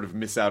live, you sort of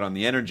miss out on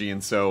the energy,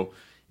 and so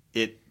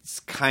it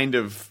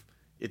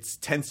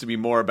tends to be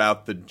more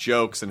about the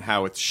jokes and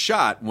how it's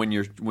shot when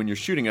you're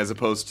shooting, as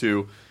opposed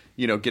to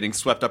getting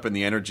swept up in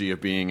the energy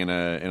of being in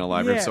a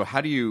live room. So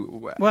how do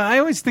you? Well, I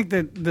always think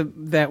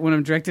that when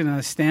I'm directing on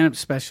a stand-up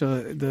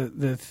special,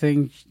 the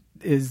thing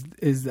is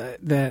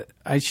that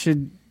I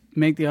should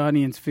make the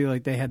audience feel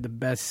like they had the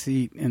best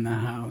seat in the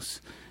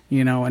house,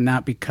 and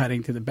not be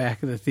cutting to the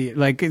back of the theater.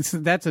 Like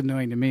that's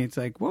annoying to me. It's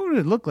like, what would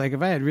it look like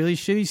if I had really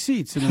shitty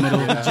seats in the middle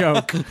of the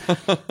joke?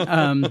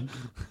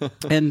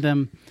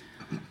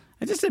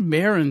 I just did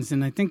Barron's,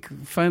 and I think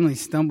finally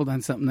stumbled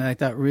on something that I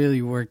thought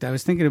really worked. I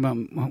was thinking about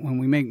when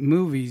we make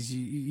movies,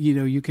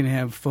 you can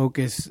have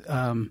focus,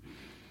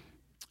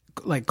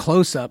 like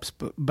close-ups,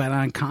 but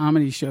on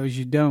comedy shows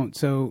you don't.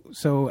 So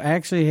I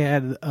actually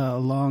had a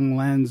long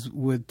lens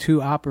with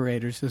 2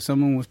 operators, so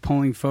someone was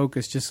pulling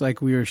focus just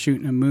like we were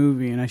shooting a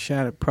movie, and I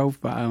shot a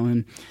profile,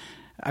 and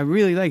I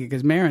really like it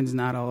because Maron's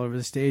not all over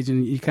the stage,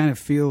 and you kind of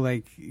feel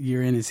like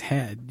you're in his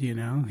head,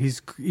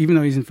 He's, even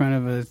though he's in front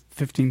of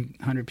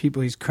 1,500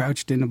 people, he's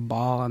crouched in a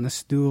ball on the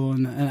stool,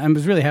 and I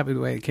was really happy with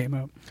the way it came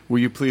out. Will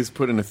you please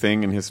put in a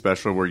thing in his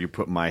special where you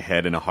put my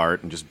head in a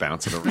heart and just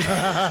bounce it around?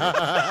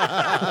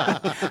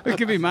 It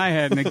could be my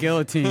head in a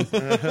guillotine.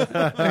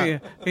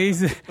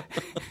 He's...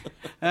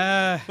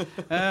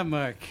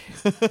 Mark.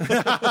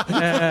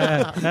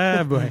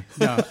 Boy.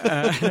 No.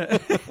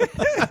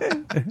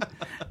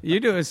 You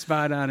do a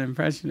spot-on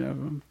impression of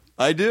him.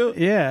 I do?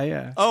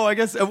 Yeah. Oh, I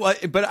guess,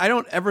 but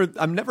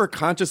I'm never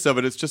conscious of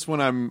it. It's just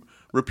when I'm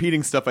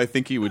repeating stuff I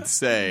think he would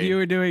say. You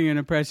were doing an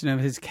impression of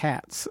his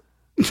cats.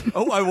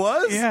 Oh, I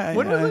was? Yeah.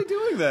 When was I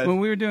doing that? When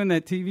we were doing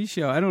that TV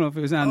show. I don't know if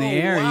it was on the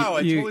air. Wow,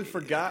 I totally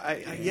forgot.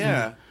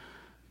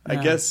 I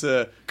guess,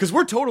 because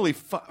we're totally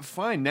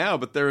fine now,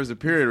 but there was a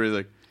period where he's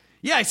like,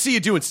 yeah, I see you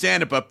doing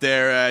stand-up up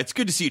there. It's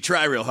good to see you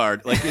try real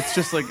hard. Like, it's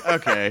just like,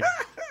 okay.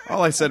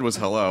 All I said was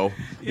hello,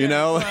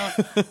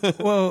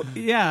 Well,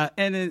 yeah,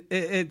 and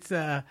it's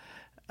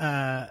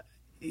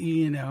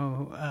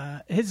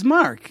his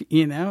mark,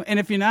 and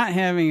if you're not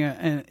having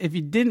if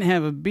you didn't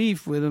have a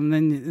beef with him,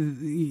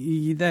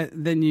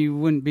 then you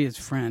wouldn't be his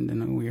friend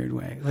in a weird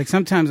way. Like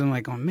sometimes I'm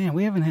like, oh man,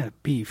 we haven't had a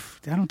beef.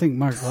 I don't think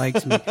Mark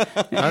likes me.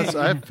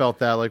 I felt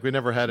that, like we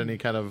never had any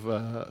kind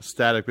of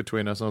static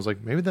between us. And I was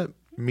like, maybe that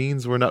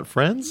means we're not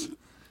friends.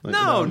 Like,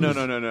 No.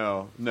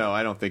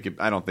 I don't think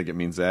it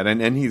means that.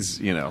 And he's,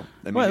 I mean,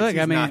 Well, look,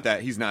 he's I mean- not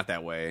that. He's not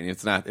that way, and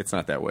it's not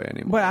that way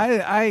anymore. But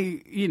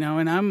I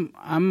and I'm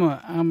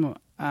a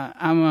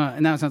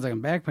now it sounds like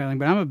I'm backpedaling,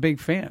 but I'm a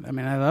big fan. I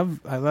mean, I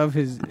love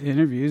his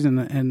interviews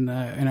and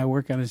I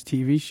work on his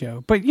TV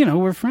show. But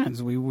we're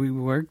friends. We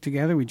work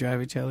together. We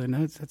drive each other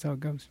nuts. That's how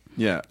it goes.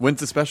 Yeah. When's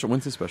the special?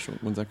 When's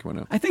that coming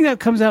out? I think that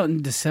comes out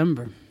in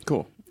December.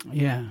 Cool.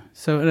 Yeah.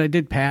 So and I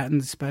did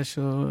Patton's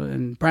special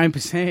and Brian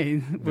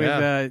Posehn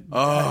with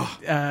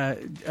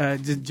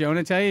did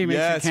Jonah tell you? He makes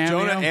a Yes, cameo?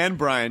 Jonah and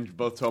Brian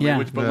both told Yeah.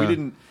 me, but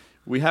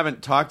we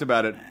haven't talked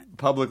about it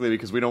publicly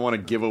because we don't want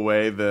to give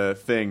away the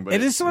thing. But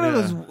It is one of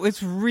those.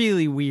 It's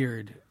really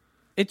weird.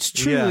 It's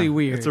truly Yeah,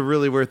 weird. It's a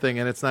really weird thing,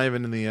 and it's not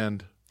even in the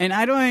end. And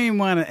I don't even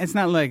want to. It's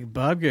not like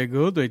Bobcat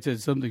Goldthwait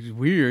said something's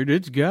weird.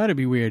 It's got to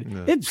be weird.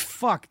 No. It's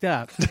fucked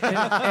up, and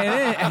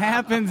it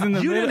happens in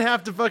the. You middle. didn't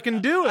have to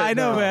fucking do it. I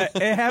know, though.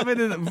 but it happened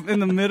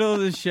in the middle of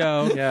the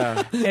show.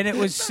 Yeah. And it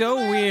was so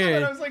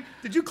weird. I was like,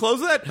 "Did you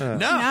close that?"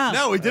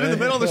 No, we did it in the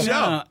middle of the show.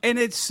 No, and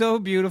it's so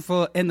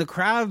beautiful, and the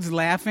crowd's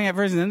laughing at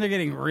first, and then they're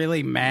getting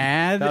really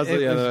mad. That was,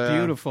 It was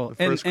beautiful. The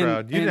first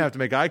crowd. You didn't have to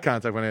make eye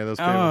contact with any of those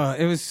people. Oh,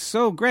 it was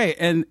so great,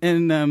 and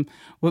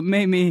what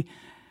made me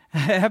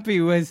happy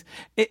was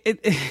yeah,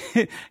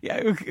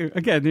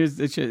 again, here's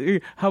the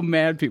shit, how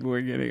mad people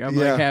were getting. I'm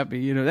like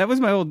happy, that was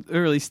my old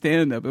early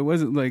stand up. It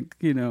wasn't like,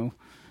 it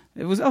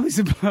was always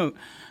about,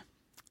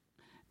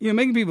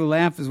 making people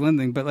laugh is one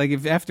thing, but like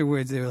if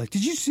afterwards they were like,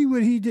 did you see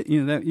what he did?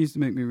 That used to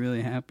make me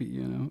really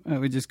happy, I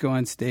would just go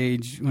on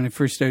stage when I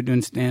first started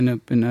doing stand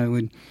up, and I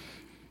would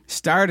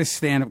start a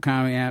stand up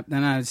comedy app,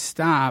 then I would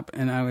stop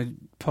and I would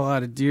pull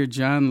out a Dear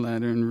John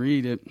letter and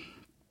read it,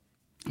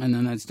 and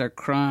then I'd start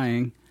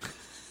crying.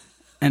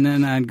 And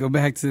then I'd go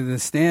back to the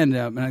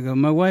stand-up, and I go,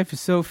 my wife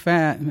is so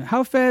fat.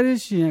 How fat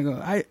is she? And I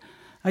go,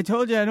 I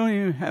told you I don't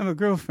even have a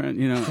girlfriend,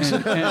 and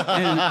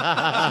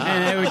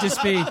it would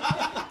just be,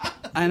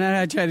 and then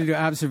I'd try to do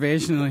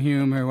observational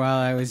humor while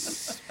I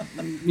was,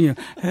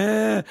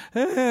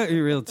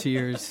 real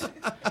tears.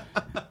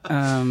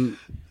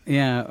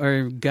 Yeah,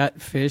 or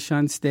gut fish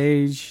on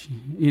stage,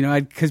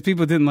 because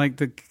people didn't like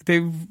they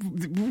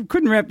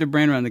couldn't wrap their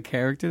brain around the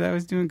character that I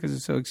was doing because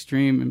it's so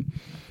extreme,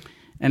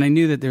 and I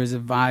knew that there was a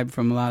vibe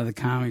from a lot of the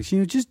comics.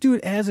 Just do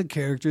it as a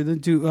character, then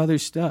do other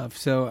stuff.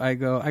 So I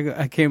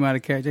came out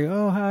of character. I go,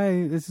 oh,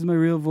 hi, this is my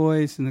real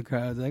voice, and the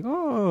crowd's like,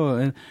 oh,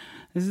 and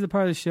this is the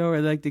part of the show where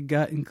I like to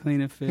gut and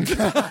clean a fish.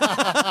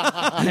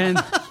 And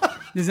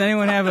does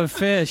anyone have a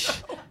fish?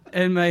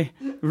 And my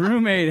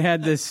roommate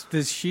had this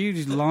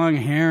huge long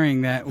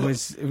herring that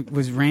was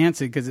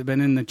rancid because it had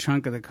been in the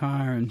trunk of the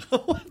car. And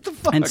What the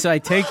fuck? And so I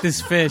take this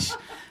fish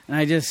and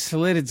I just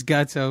slit its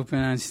guts open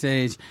on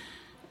stage.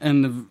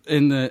 And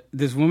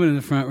this woman in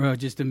the front row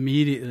just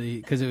immediately,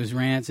 because it was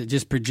rancid,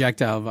 just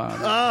projectile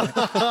vomit.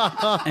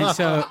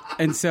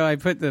 and so I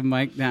put the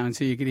mic down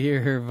so you could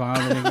hear her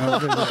vomiting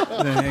over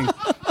the thing.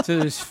 So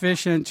there's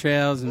fish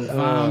entrails and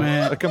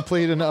vomit. A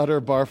complete and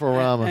utter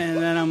barforama. And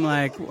then I'm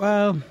like,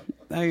 well,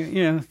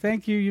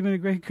 thank you. You've been a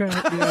great crowd.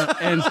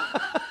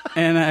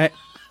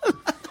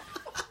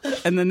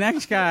 And the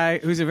next guy,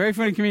 who's a very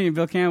funny comedian,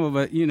 Bill Campbell,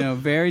 but,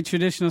 very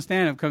traditional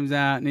stand-up, comes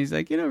out, and he's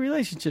like,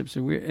 relationships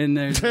are weird. And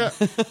there's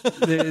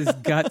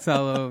guts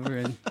all over.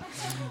 And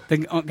the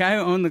guy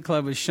who owned the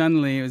club was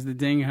Shun Lee. It was the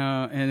Ding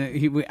Ho.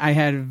 And I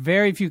had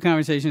very few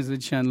conversations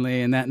with Shun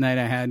Lee, and that night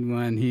I had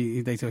one.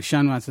 They said,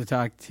 Shun wants to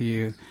talk to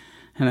you.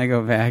 And I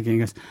go back, and he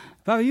goes,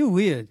 Bob, you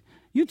weird.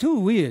 You too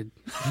weird.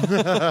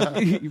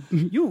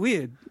 You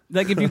weird.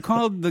 Like, if you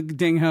called the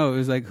Ding Ho, it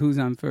was like, who's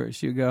on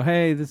first? You go,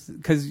 hey, this,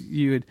 because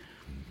you would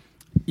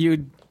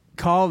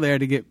call there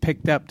to get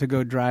picked up to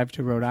go drive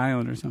to Rhode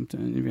Island or something.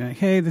 And you'd be like,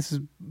 hey, this is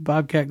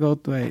Bobcat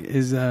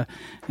Goldthwait.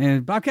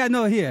 And Bobcat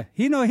no here.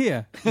 He no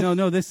here.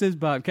 No, this is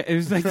Bobcat. It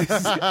was like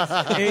this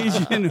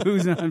Asian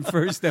who's on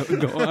first that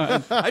would go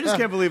on. I just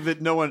can't believe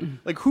that no one,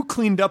 who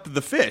cleaned up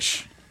the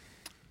fish?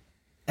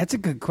 That's a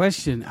good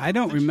question. I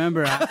don't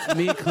remember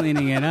me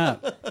cleaning it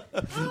up.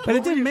 But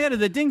it didn't matter.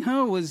 The Ding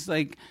Ho was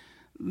like,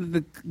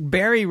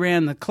 Barry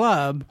ran the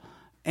club,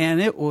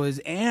 and it was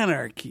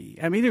anarchy.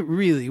 I mean, it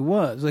really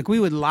was. Like, we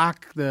would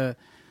lock the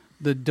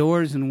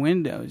doors and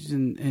windows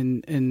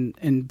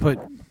and put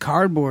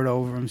cardboard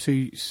over them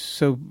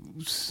so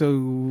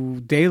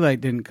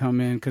daylight didn't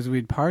come in because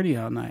we'd party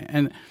all night.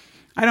 And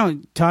I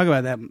don't talk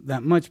about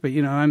that much, but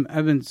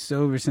I've been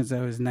sober since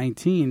I was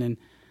 19,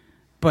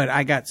 but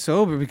I got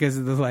sober because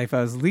of the life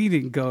I was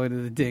leading, going to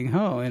the Ding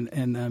Ho, and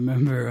I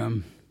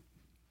remember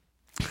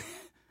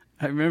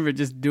I remember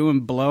just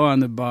doing blow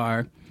on the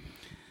bar.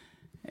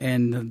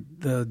 And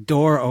the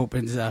door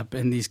opens up,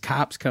 and these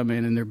cops come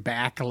in, and they're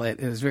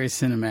backlit. It was very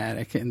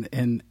cinematic,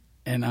 and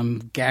I'm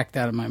gacked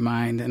out of my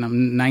mind. And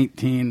I'm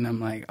 19, and I'm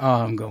like,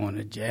 oh, I'm going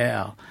to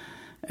jail.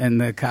 And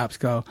the cops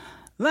go,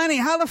 Lenny,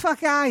 how the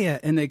fuck are you?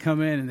 And they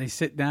come in, and they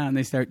sit down, and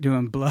they start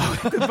doing blow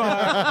at the bar.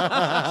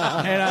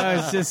 And I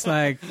was just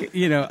like,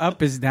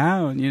 up is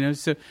down,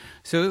 So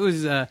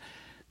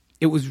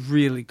it was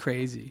really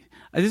crazy.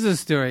 This is a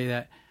story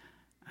that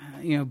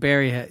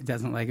Barry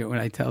doesn't like it when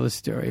I tell the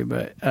story,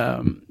 but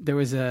there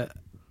was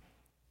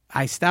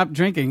I stopped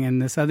drinking,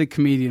 and this other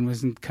comedian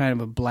was in kind of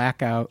a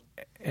blackout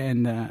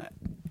and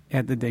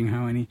at the Ding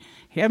Ho, and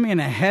he had me in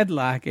a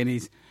headlock, and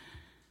he's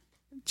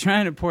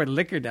trying to pour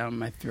liquor down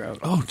my throat.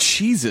 Oh,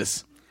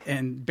 Jesus.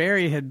 And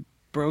Barry had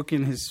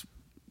broken his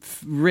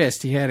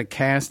wrist. He had a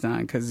cast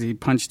on because he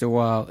punched a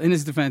wall. In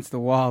his defense, the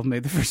wall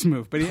made the first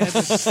move, but he had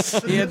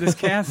this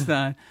cast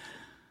on.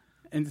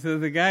 And so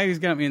the guy who's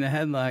got me in the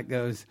headlock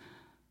goes,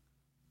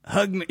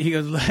 hug me. He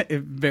goes,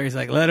 Barry's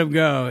like, let him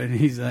go. And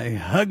he's like,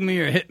 hug me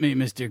or hit me,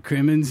 Mr.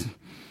 Crimmins.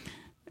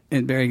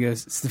 And Barry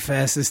goes, it's the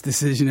fastest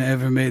decision I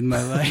ever made in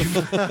my life.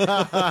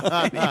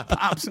 And he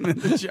pops him in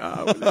the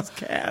jaw with his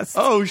cast.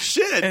 Oh,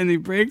 shit. And he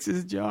breaks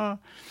his jaw.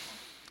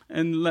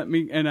 And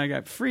I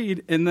got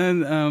freed. And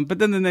then, but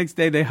then the next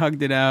day they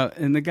hugged it out.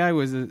 And the guy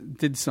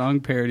did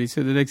song parody.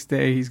 So the next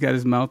day he's got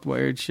his mouth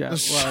wired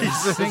shut while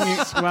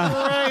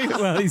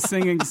he's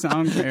singing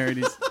song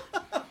parodies.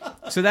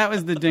 So that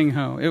was the Ding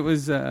Ho. It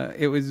was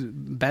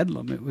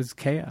bedlam. It was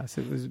chaos.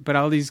 But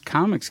all these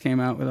comics came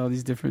out with all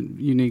these different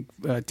unique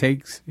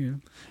takes.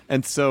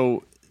 And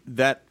so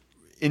that,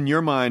 in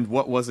your mind,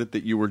 what was it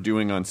that you were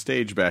doing on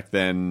stage back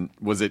then?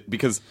 Was it,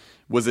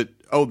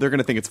 oh, they're going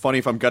to think it's funny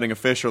if I'm gutting a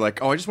fish, or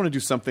like, oh, I just want to do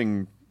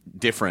something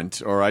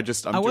different, or I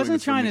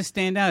wasn't trying to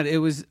stand out. It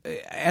was,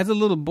 as a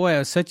little boy, I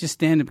was such a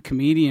stand-up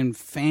comedian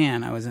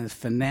fan. I was a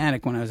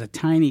fanatic when I was a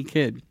tiny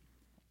kid.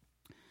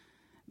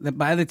 That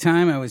by the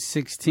time I was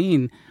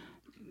 16,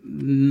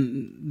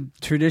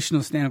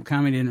 traditional stand-up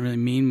comedy didn't really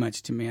mean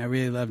much to me. I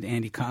really loved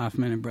Andy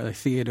Kaufman and Brother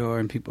Theodore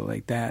and people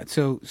like that.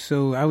 So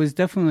I was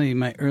definitely,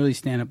 my early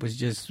stand-up was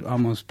just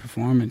almost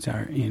performance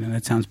art.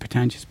 That sounds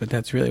pretentious, but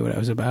that's really what I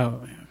was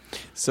about.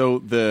 So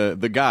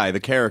the guy, the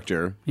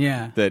character,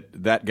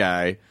 that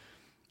guy,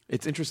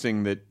 it's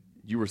interesting that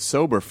you were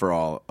sober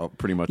for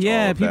pretty much all of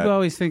that. People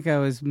always think I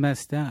was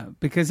messed up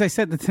because I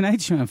set the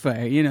Tonight Show on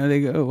fire. They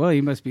go, oh, well,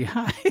 you must be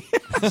high.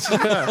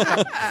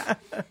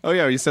 Oh,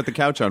 yeah, you set the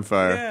couch on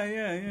fire.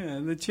 Yeah.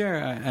 The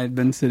chair I'd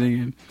been sitting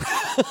in.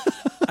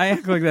 I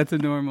act like that's a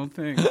normal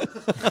thing.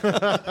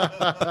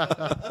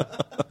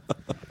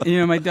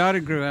 My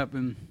daughter grew up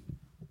and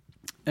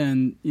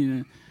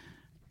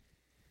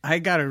I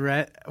got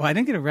arrested. Well, I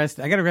didn't get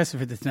arrested. I got arrested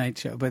for the Tonight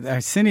Show, but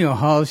Arsenio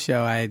Hall's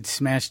show I had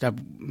smashed up,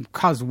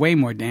 caused way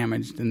more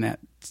damage than that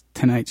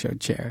Tonight Show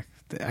chair.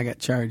 I got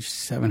charged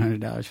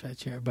 $700 for that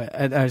chair. But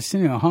at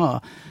Arsenio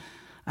Hall,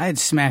 I had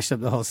smashed up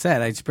the whole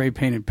set. I'd spray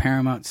painted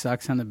Paramount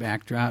Sucks on the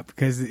backdrop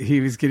because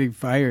he was getting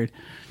fired.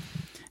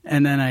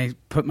 And then I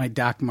put my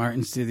Doc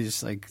Martens to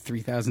this like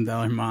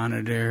 $3,000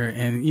 monitor,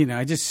 and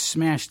I just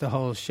smashed the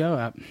whole show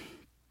up.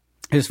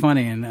 It was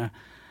funny, and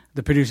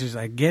the producer's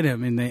like, get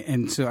him.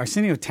 And so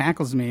Arsenio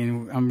tackles me,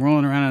 and I'm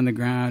rolling around on the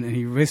ground, and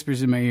he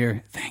whispers in my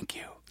ear, thank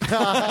you.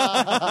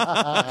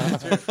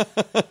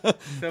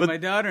 So my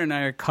daughter and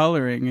I are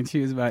coloring, and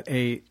she was about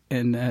 8,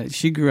 and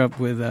she grew up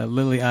with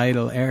Lily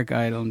Idol, Eric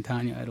Idle, and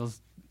Tanya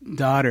Idle's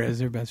daughter as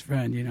her best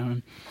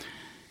friend,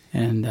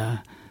 And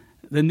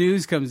the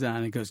news comes on,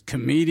 and it goes,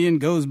 comedian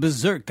goes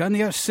berserk on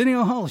the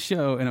Arsenio Hall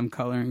show. And I'm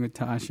coloring with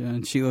Tasha,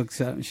 and she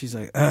looks up, and she's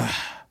like, ugh.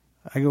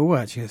 I go,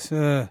 what? She goes,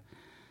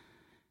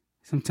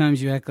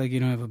 sometimes you act like you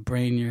don't have a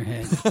brain in your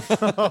head.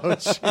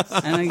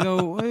 And I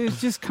go, well,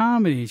 it's just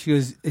comedy. She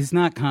goes, it's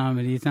not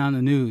comedy. It's on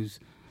the news.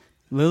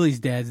 Lily's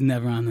dad's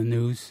never on the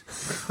news.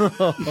 Did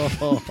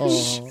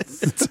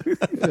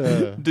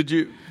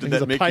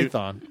that make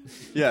python.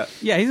 You?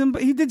 Yeah,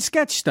 he did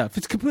sketch stuff.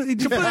 It's completely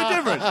different.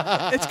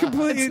 It's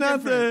completely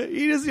different.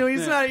 He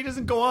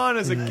doesn't go on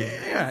as a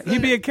yeah,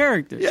 he'd be a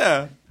character.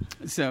 Yeah.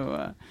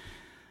 So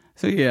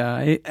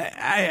yeah,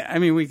 I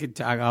mean, we could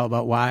talk all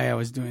about why I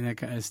was doing that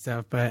kind of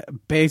stuff, but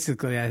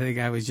basically, I think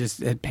I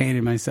had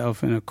painted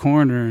myself in a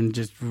corner and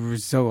just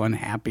was so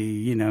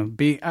unhappy.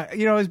 I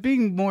was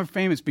being more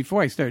famous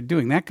before I started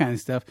doing that kind of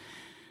stuff.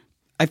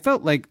 I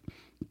felt like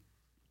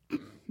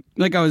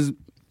I was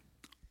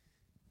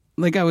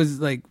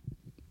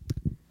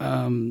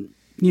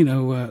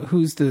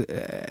who's the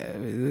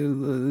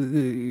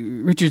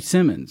Richard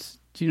Simmons?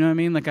 Do you know what I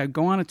mean? Like, I'd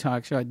go on a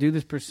talk show, I'd do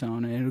this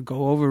persona, and it would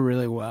go over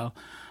really well.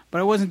 But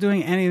I wasn't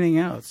doing anything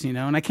else,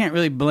 and I can't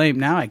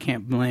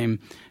blame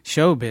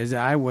showbiz.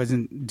 I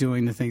wasn't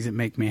doing the things that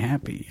make me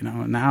happy,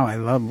 Now I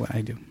love what I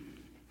do.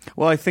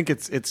 Well, I think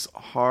it's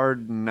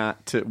hard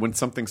not to, when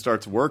something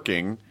starts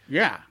working,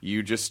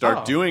 you just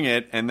start doing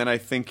it, and then I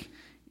think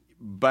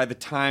by the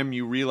time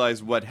you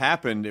realize what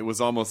happened, it was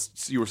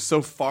almost, you were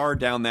so far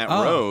down that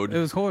road. It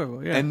was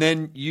horrible, yeah. And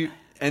then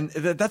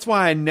that's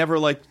why I never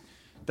liked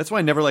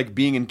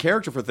being in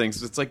character for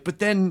things. It's like, but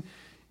then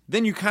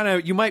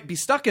you might be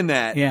stuck in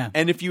that. Yeah.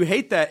 And if you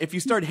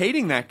start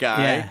hating that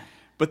guy,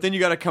 but then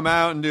you got to come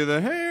out and do the,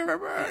 hey,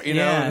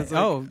 It's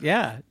like,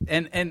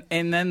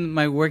 And then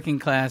my working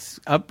class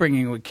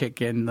upbringing would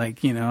kick in.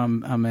 Like,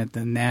 I'm at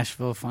the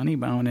Nashville Funny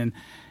Bone, and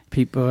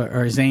people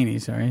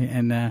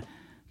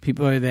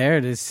people are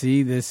there to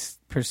see this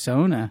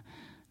persona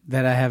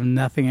that I have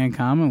nothing in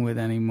common with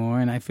anymore,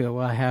 and I feel,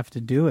 well, I have to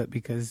do it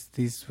because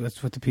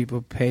that's what the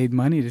people paid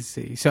money to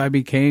see. So I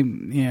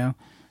became,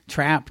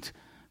 trapped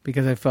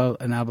because I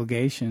felt an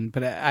obligation.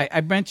 But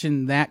I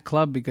mentioned that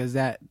club because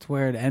that's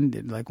where it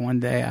ended. Like one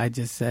day I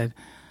just said,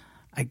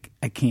 I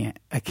can't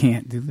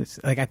do this.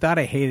 Like I thought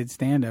I hated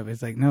stand-up.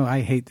 It's like, no,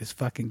 I hate this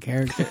fucking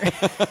character.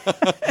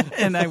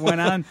 And I went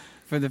on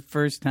for the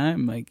first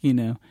time,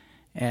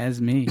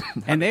 as me.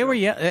 And they were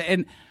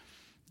and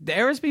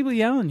there was people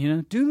yelling,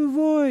 do the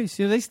voice.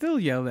 They still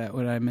yell that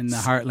when I'm in the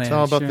Heartland.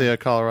 Tell about the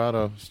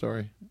Colorado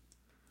story.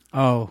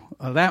 Oh,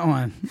 that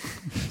one.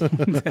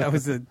 That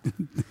was a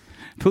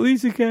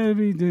police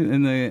academy, dude.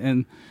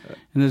 And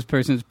this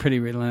person's pretty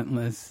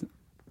relentless.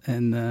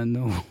 And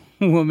the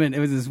woman, it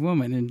was this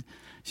woman, and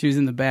she was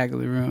in the back of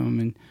the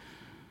room,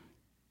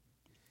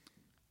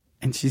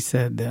 and she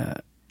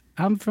said,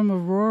 I'm from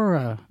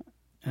Aurora.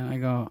 And I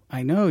go,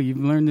 I know, you've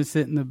learned to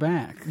sit in the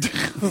back.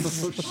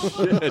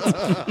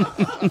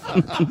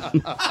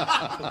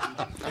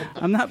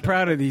 I'm not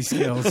proud of these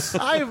skills.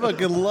 I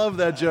fucking love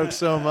that joke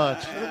so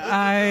much.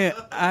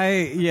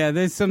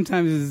 There's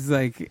sometimes it's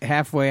like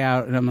halfway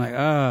out, and I'm like,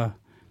 oh.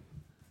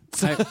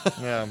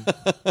 Yeah.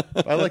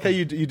 I like how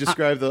you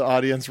describe the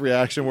audience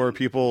reaction where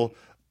people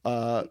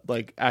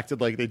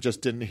acted like they just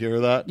didn't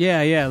hear that.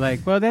 Yeah,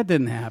 like, well, that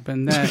didn't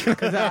happen.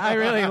 Because I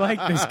really like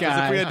this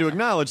guy. If we had to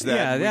acknowledge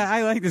that. Yeah,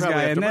 I like this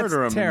guy, and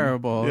that's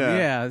terrible.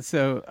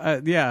 So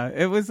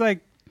it was like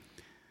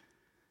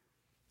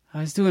I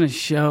was doing a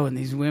show, and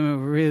these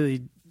women were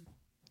really.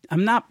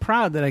 I'm not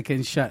proud that I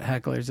can shut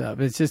hecklers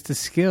up. It's just a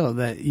skill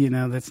that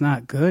that's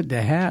not good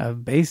to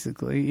have.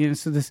 Basically,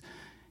 so these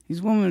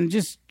women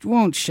just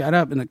won't shut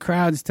up, and the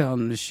crowd's telling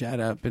them to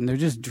shut up, and they're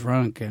just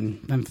drunk. And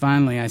then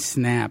finally I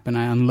snap, and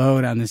I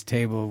unload on this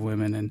table of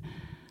women,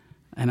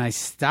 and I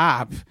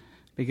stop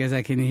because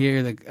I can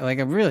hear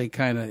I'm really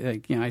kind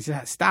of I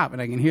stop,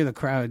 and I can hear the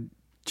crowd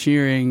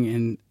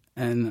cheering,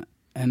 and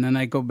then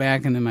I go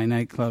back into my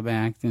nightclub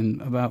act,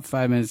 and about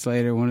 5 minutes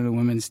later, one of the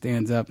women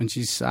stands up, and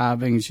she's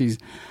sobbing, and she's,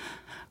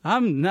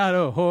 I'm not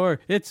a whore.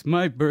 It's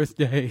my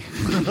birthday.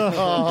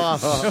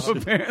 So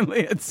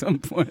apparently at some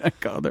point I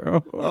called her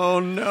a whore.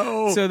 Oh,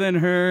 no. So then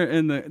her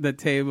and the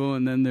table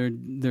and then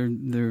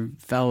their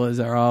fellas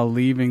are all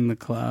leaving the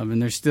club,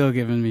 and they're still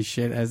giving me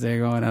shit as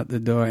they're going out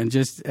the door. And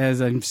just as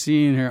I'm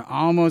seeing her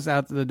almost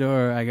out the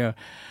door, I go,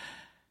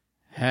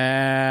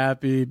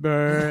 happy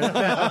birthday.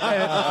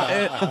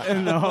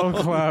 In the whole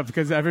club,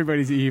 because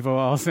everybody's evil,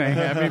 all saying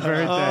happy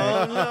birthday.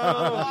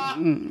 Oh,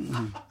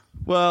 no.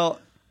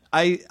 Well,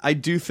 I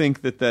do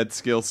think that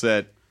skill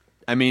set,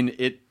 I mean,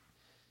 it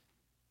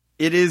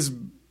is,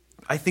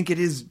 I think it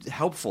is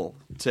helpful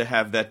to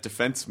have that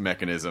defense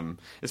mechanism,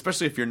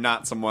 especially if you're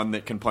not someone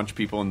that can punch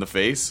people in the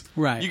face.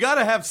 Right. You got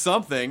to have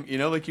something,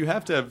 like you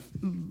have to have.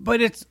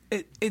 But it's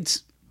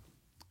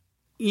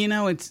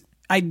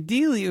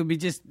ideally it would be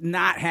just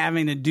not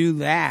having to do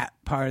that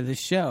part of the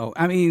show.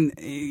 I mean,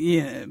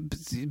 yeah,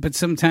 but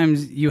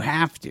sometimes you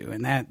have to,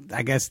 and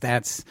I guess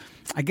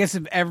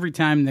if every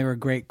time there were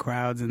great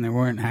crowds and there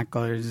weren't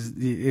hecklers,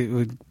 it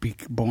would be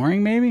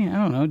boring. Maybe, I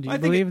don't know. Do you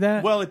believe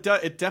that? Well,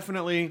 it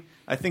definitely.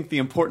 I think the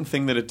important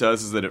thing that it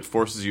does is that it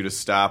forces you to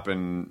stop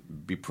and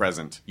be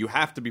present. You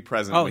have to be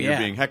present when you're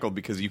being heckled,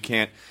 because you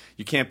can't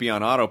be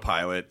on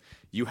autopilot.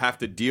 You have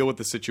to deal with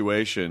the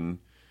situation,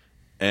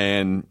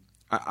 and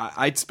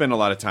I'd spend a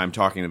lot of time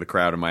talking to the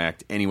crowd in my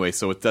act anyway,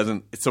 so it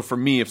doesn't. So for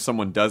me, if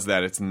someone does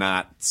that, it's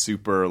not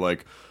super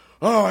like,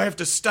 oh, I have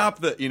to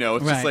stop the.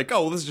 It's just like,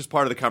 oh, well, this is just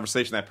part of the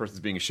conversation. That person's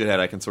being a shithead.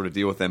 I can sort of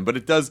deal with them, but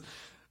it does.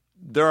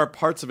 There are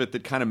parts of it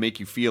that kind of make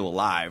you feel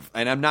alive,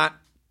 and I'm not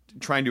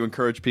trying to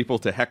encourage people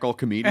to heckle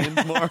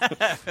comedians more,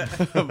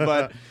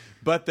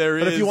 but there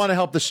is. But if you want to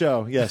help the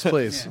show, yes,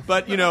 please.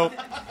 But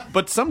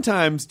but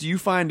sometimes, do you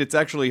find it's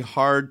actually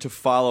hard to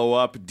follow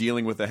up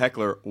dealing with a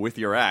heckler with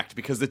your act,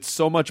 because it's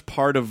so much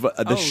part of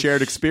the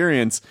shared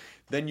experience?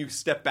 Then you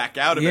step back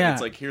out of it.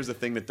 It's like, here's a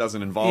thing that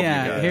doesn't involve you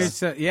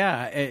guys.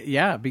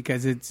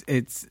 Because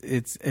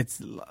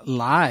it's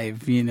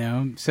live,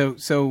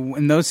 So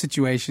in those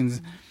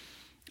situations,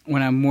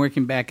 when I'm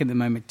working back into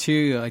my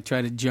material, I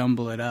try to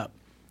jumble it up.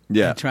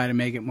 Yeah, I try to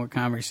make it more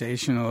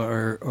conversational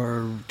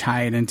or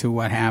tie it into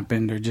what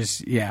happened, or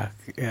just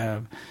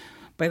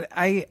But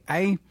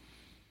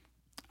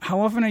how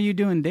often are you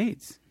doing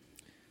dates?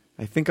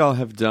 I think I'll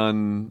have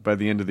done by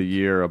the end of the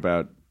year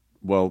about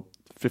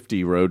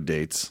 50 road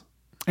dates.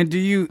 And do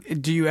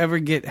you ever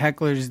get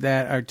hecklers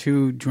that are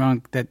too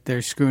drunk that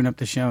they're screwing up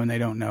the show and they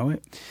don't know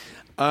it?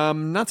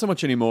 Not so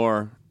much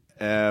anymore.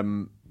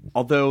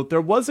 Although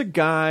there was a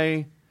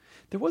guy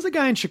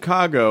in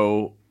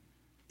Chicago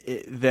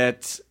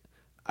that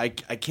I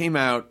came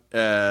out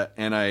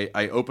and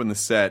I opened the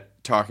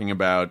set talking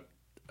about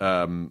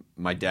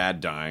my dad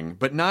dying,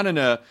 but not in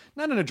a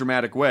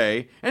dramatic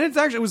way. And it's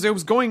actually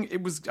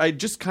I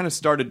just kind of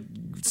started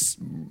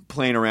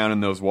playing around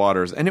in those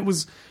waters, and it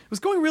was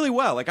going really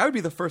well. Like, I would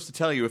be the first to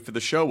tell you if the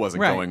show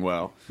wasn't going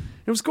well.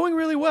 It was going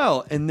really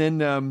well, and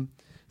then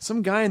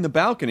some guy in the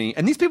balcony,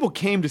 and these people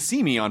came to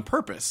see me on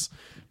purpose.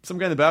 Some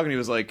guy in the balcony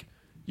was like,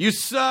 you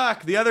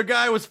suck. The other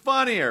guy was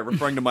funnier,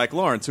 referring to Mike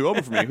Lawrence, who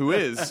opened for me, who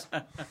is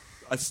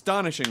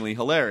astonishingly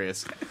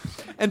hilarious.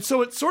 And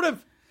so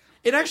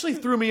it actually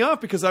threw me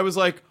off because I was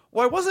like,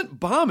 well, I wasn't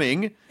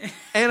bombing,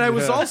 and I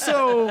was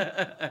also,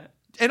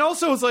 and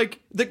also it was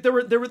like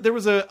there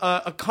was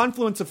a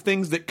confluence of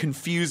things that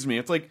confused me.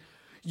 It's like,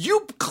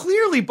 you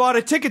clearly bought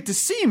a ticket to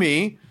see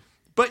me,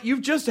 but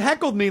you've just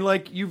heckled me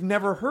like you've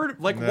never heard.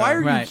 Like, why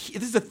are you?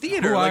 This is a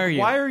theater. Who like, are you?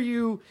 Why are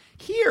you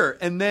here?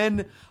 And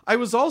then I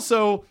was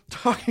also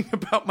talking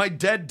about my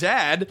dead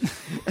dad,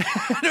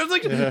 and it was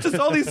like just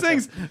all these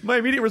things. My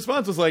immediate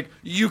response was like,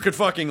 "You could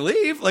fucking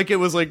leave." Like, it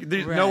was like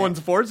no one's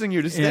forcing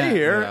you to stay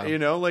here. Yeah. You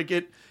know, like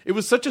it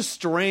was such a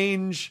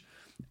strange.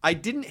 I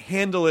didn't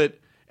handle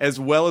it as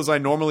well as I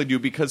normally do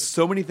because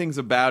so many things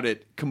about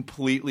it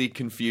completely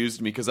confused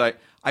me. Because I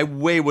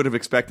way would have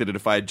expected it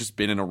if I had just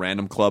been in a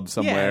random club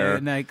somewhere. Yeah,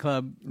 a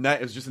nightclub.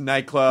 It was just a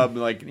nightclub.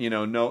 Like, you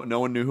know, no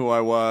one knew who I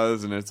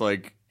was, and it's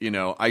like, you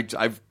know, but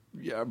I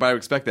would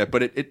expect that.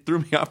 But it threw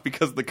me off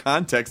because of the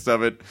context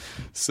of it.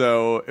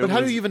 So, But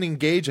how do you even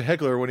engage a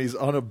heckler when he's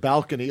on a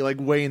balcony,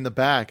 like way in the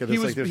back? And He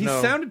it's was. like, He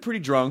sounded pretty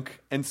drunk,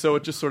 and so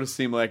it just sort of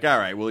seemed like, all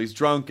right, well, he's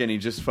drunk, and he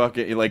just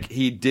fucking like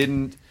he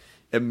didn't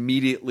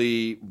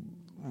immediately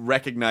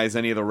recognize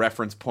any of the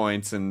reference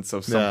points, and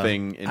so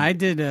something. I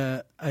did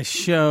a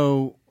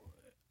show.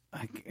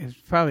 It was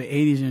probably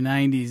 80s or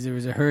 90s. There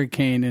was a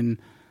hurricane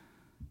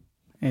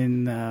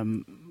in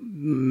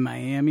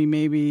Miami,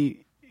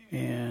 maybe,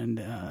 and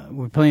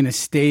we're playing a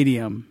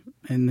stadium.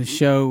 And the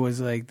show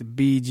was like the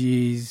Bee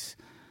Gees,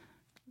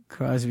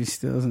 Crosby,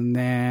 Stills and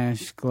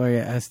Nash,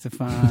 Gloria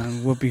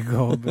Estefan, Whoopi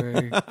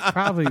Goldberg,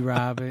 probably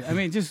Robert. I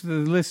mean, just the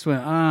list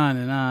went on.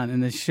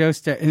 And the show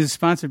it was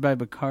sponsored by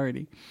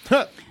Bacardi.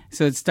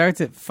 So it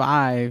starts at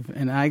 5,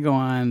 and I go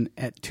on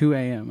at 2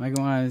 a.m. I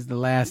go on as the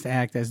last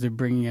act as they're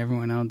bringing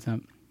everyone else up.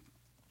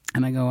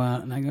 And I go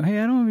out, and I go, hey,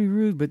 I don't want to be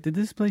rude, but did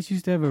this place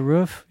used to have a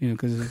roof? You know,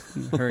 because it's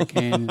a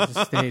hurricane, it's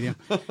a stadium.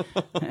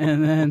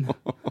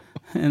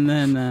 And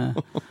then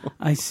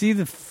I see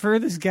the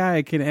furthest guy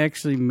I can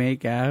actually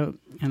make out,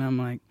 and I'm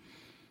like,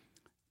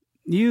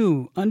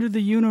 you, under the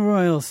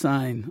Uniroyal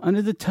sign,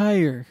 under the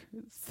tire,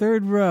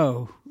 third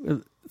row.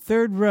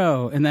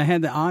 And I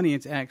had the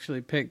audience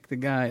actually pick the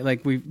guy.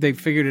 Like, they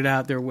figured it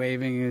out. They're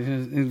waving.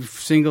 And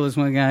single is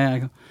one guy. I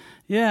go,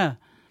 yeah.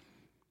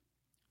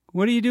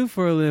 What do you do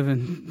for a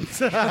living?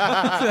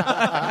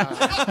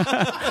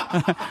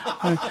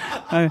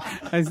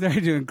 I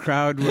started doing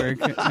crowd work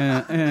in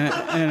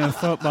a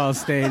football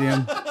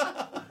stadium.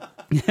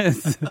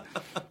 Yes.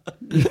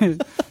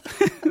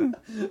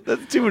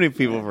 That's too many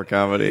people for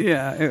comedy.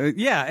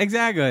 Yeah,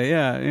 exactly.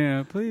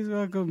 Yeah. Please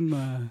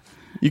welcome.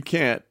 You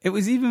can't. It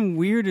was even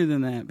weirder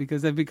than that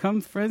because I've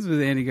become friends with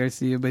Andy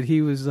Garcia, but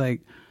he was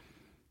like,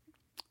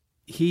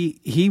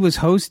 he was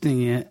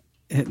hosting it.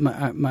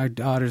 My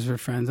daughters were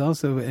friends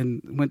also,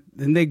 and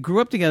they grew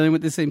up together and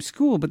went to the same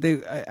school. But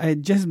I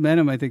had just met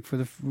him, I think, for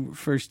the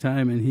first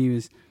time, and he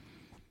was.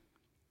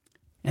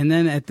 And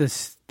then at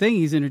this thing,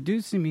 he's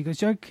introducing me. He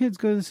goes, "Our kids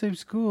go to the same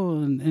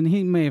school," and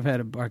he may have had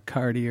a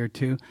Bacardi or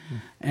two,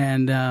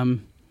 and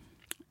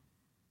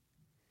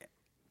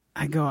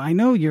I go, "I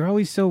know you're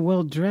always so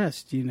well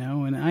dressed, you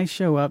know." And I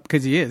show up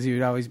because he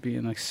would always be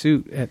in a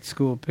suit at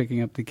school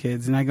picking up the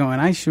kids, and I go,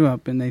 and I show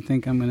up, and they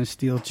think I'm going to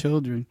steal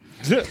children.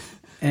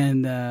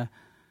 And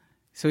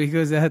so he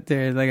goes out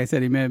there, like I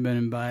said, he may have been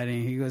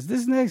inviting. He goes,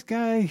 this next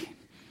guy,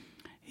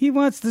 he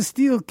wants to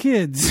steal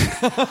kids.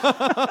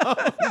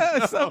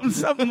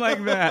 something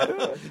like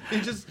that.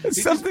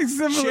 Something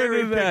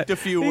similar to that. A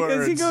few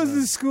words. He goes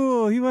to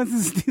school. He wants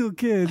to steal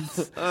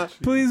kids.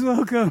 Please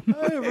welcome.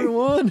 Hi,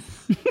 everyone.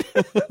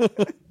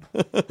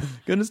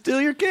 Gonna steal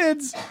your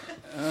kids.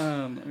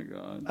 Oh, my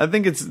God. I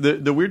think it's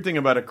the weird thing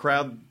about a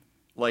crowd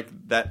like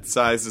that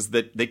size is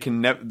that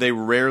they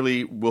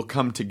rarely will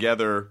come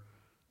together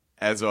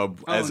as a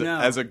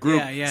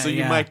group. So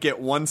you might get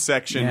one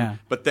section,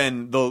 but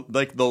then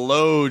the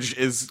Loge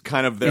is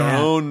kind of their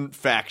own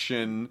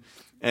faction,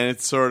 and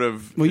it's sort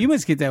of. Well, you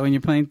must get that when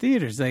you're playing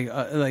theaters.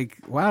 Like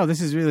wow,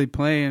 this is really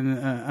playing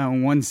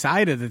on one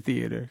side of the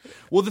theater.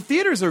 Well, the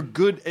theaters are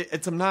good.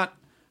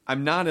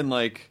 I'm not in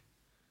like.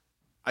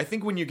 I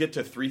think when you get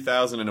to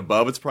 3,000 and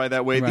above, it's probably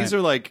that way. Right. These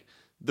are like.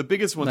 The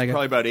biggest one's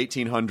probably about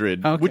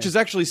 1,800, which is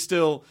actually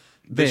still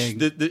big.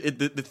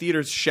 The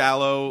theater's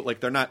shallow, like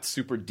they're not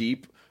super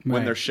deep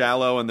when they're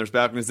shallow and there's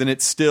balconies, and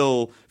it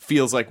still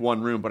feels like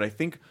one room. But I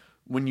think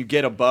when you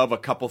get above a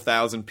couple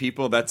thousand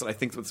people, that's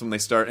when they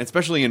start,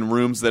 especially in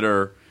rooms that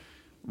are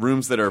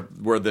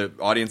where the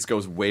audience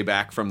goes way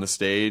back from the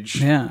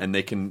stage, and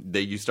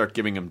you start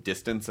giving them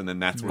distance, and then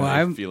that's when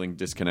they're feeling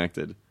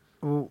disconnected.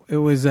 It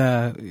was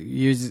a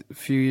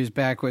few years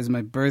back was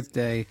my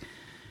birthday.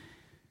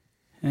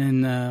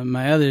 And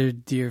my other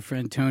dear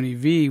friend Tony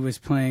V was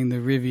playing the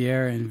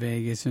Riviera in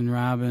Vegas, and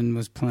Robin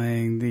was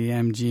playing the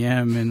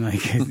MGM and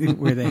like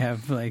where they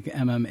have like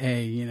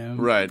MMA, you know,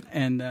 right?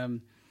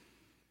 And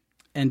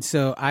And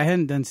so I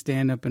hadn't done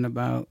stand-up in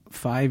about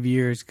 5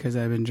 years because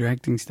I've been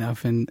directing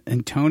stuff. And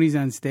Tony's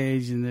on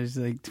stage, and there's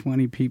like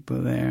 20 people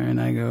there.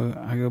 And I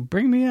go,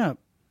 bring me up.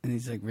 And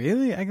he's like,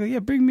 really? I go, yeah,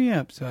 bring me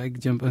up. So I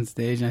jump on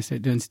stage, and I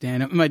start doing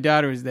stand-up. And my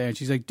daughter was there, and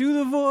she's like, do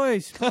the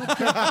voice.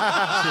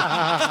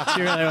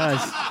 she really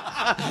was.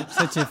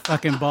 Such a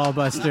fucking ball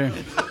buster.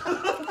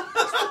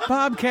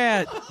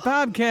 Bobcat.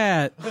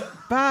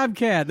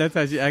 That's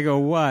how I go,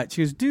 what?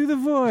 She goes, do the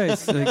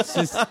voice. Like,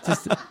 just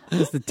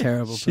a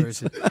terrible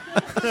person.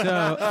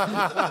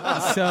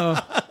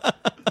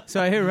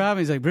 So I hit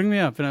Robin. He's like, bring me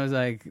up. And I was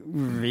like,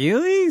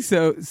 really?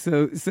 So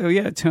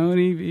yeah,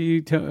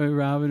 Tony,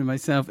 Robin, and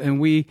myself. And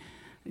we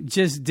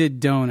just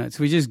did donuts.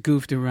 We just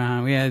goofed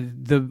around. We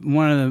had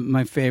one of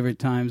my favorite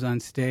times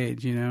on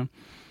stage, you know.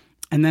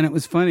 And then it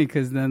was funny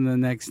because then the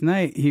next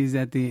night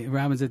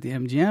Robin's at the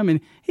MGM,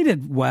 and he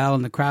did well,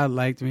 and the crowd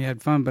liked him. He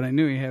had fun, but I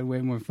knew he had way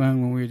more fun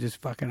when we were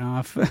just fucking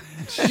off.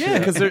 Yeah,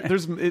 because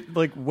there's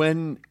like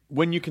when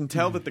you can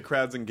tell that the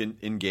crowd's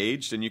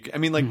engaged,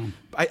 and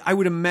I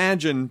would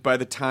imagine by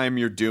the time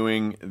you're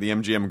doing the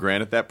MGM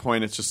Grand at that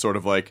point, it's just sort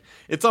of like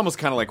it's almost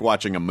kind of like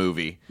watching a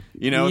movie.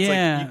 You know, it's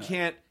like you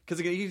can't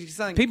because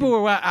people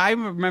were. I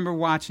remember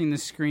watching the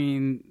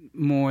screen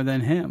more than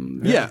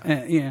him.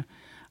 Yeah, yeah.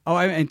 Oh,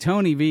 and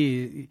Tony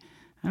V,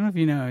 I don't know if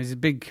you know, he's a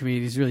big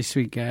comedian. He's a really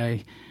sweet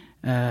guy.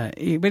 But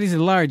he's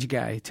a large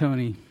guy,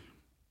 Tony.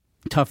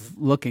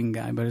 Tough-looking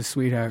guy, but a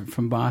sweetheart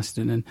from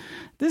Boston. And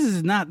this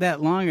is not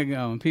that long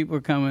ago, and people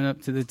were coming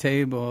up to the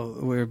table.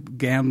 We're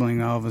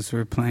gambling. All of us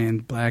were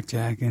playing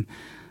blackjack. And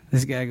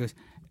this guy goes,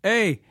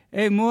 hey,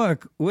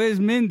 Mork, where's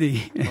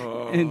Mindy?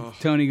 Oh. And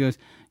Tony goes,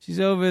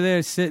 she's over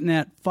there sitting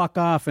at fuck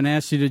off and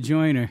asked you to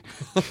join her.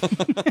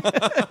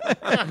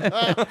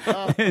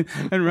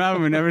 and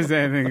Robin would never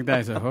say anything like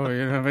that.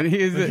 So, but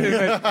he's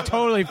like,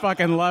 totally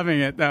fucking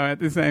loving it, though, at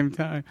the same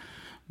time.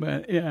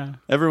 But, yeah.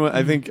 Everyone,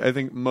 I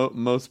think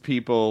most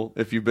people,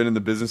 if you've been in the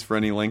business for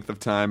any length of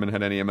time and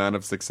had any amount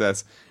of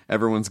success,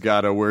 everyone's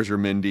got a "Where's your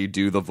Mindy?"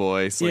 Do the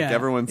voice. Like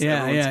everyone's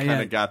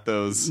kind of got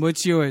those.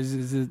 What's yours?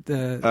 Is it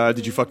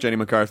Did you fuck Jenny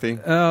McCarthy?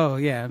 Oh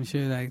yeah, I'm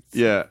sure that.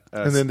 Yeah,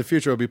 and then the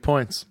future will be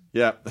points.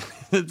 Yeah,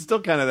 it's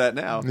still kind of that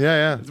now.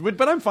 Yeah.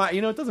 But I'm fine.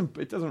 You know, it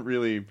doesn't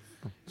really.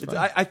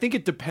 I think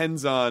it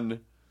depends on.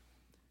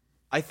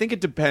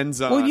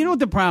 Well, you know what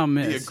the problem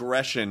is? The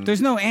aggression.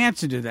 There's no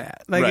answer to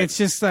that. Like, It's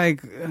just like,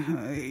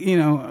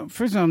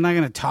 first of all, I'm not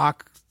going to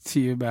talk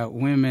to you about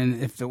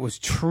women if it was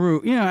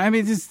true. You know, I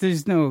mean,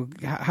 there's no,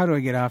 how do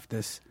I get off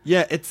this?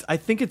 Yeah, I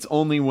think it's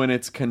only when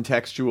it's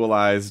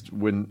contextualized,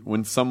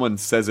 when someone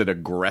says it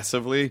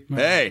aggressively,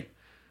 right. Hey,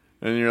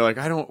 and you're like,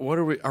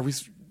 are we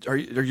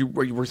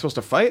supposed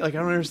to fight? Like, I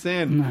don't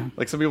understand. No.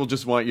 Like, some people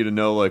just want you to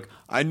know, like,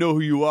 I know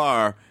who you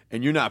are,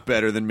 and you're not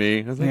better than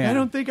me. I was like, I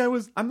don't think I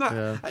was. I'm not.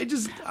 Yeah.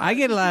 I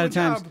get a lot of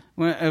times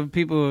when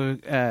people.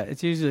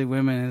 It's usually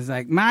women. It's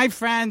like, my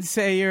friends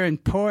say you're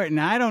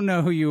important. I don't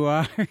know who you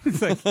are. It's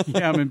like,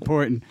 yeah, I'm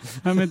important.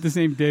 I'm at the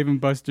same Dave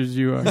and Buster's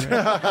you are.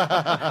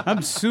 Right?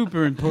 I'm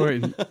super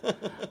important.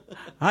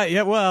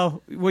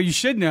 Well, you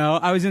should know.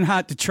 I was in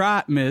Hot to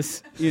Trot,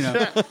 miss. You know.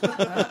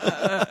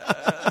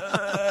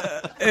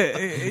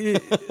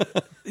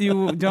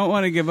 You don't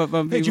want to give up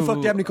on people. Hey, did you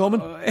fuck Dabney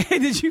Coleman? Hey,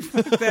 did you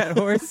fuck that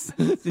horse?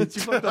 Did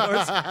you fuck the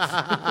horse?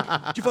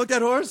 Did you fuck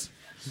that horse?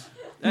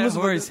 That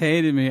horse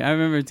hated me. I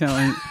remember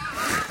telling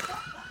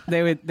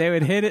they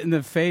would hit it in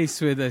the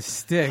face with a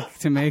stick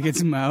to make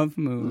its mouth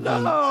move.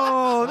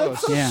 No,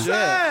 that's so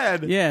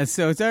sad. Yeah,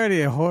 so it's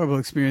already a horrible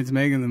experience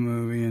making the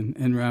movie.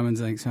 And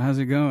Robin's like, so how's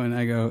it going?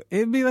 I go,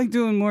 it'd be like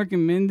doing Mork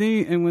and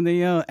Mindy, and when they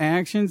yell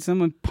action,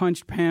 someone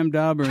punched Pam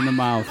Dauber in the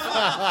mouth.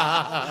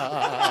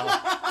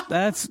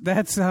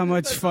 That's how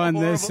much fun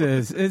this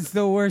is. It's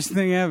the worst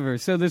thing ever.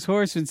 So this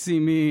horse would see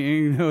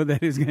me and know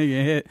that he was going to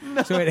get hit.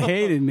 No. So it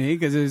hated me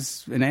because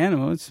it's an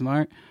animal. It's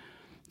smart.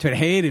 So it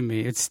hated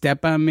me. It'd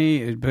step on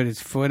me. It'd put its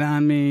foot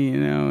on me,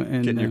 you know.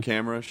 And getting your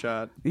camera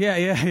shot.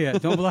 Yeah.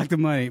 Don't block the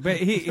money. But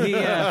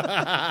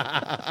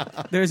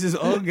there's this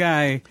old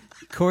guy,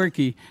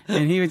 Corky,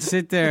 and he would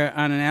sit there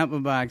on an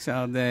apple box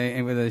all day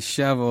and with a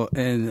shovel,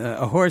 and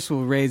a horse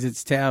will raise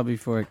its tail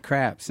before it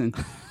craps. And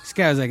this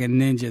guy was like a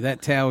ninja.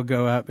 That tail would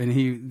go up,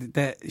 and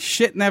that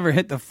shit never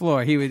hit the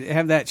floor. He would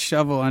have that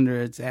shovel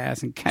under its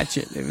ass and catch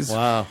it. It was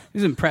It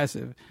was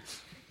impressive.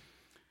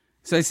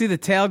 So I see the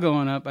tail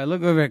going up. I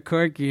look over at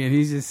Corky, and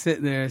he's just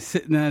sitting there,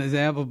 sitting on his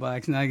apple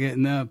box, not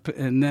getting up.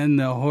 And then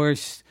the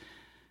horse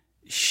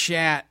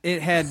shat.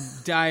 It had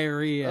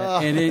diarrhea,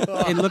 and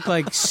it looked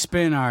like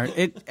spin art.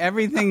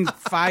 Everything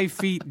 5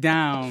 feet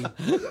down,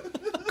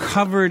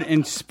 covered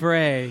in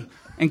spray,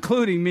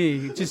 including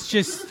me.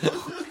 Just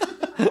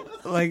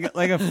like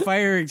a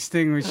fire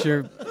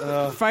extinguisher,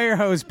 fire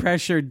hose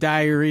pressure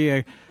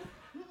diarrhea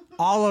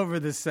all over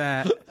the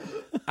set.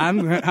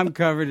 I'm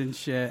covered in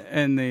shit,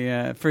 and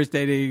the first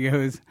AD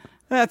goes,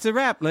 "That's a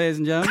wrap, ladies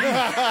and gentlemen."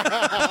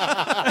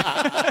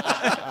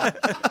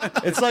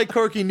 It's like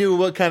Corky knew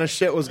what kind of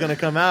shit was going to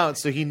come out,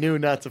 so he knew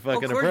not to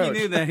fucking Corky approach.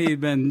 knew that he'd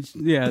been,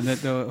 that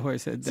the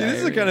horse had died. See, this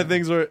is the kind of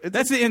things where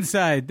That's the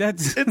inside.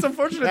 It's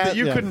unfortunate that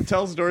you yeah. couldn't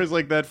tell stories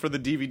like that for the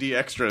DVD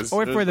extras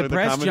or for the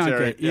press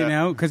commentary. junket, you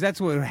know, because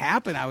that's what would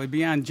happen. I would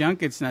be on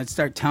junkets and I'd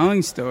start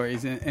telling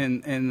stories,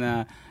 and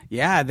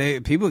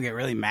people get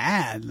really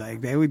mad.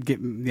 Like they would get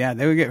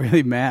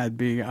really mad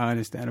being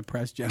honest at a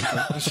press junket.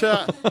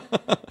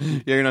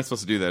 Yeah, you're not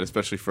supposed to do that,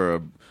 especially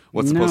for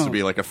what's supposed to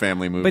be like a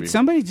family movie. But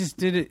somebody just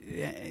did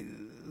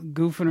it,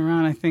 goofing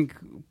around. I think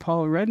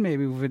Paul Rudd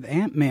maybe with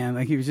Ant-Man,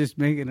 like he was just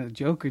making a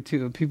joke or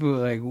two. And people were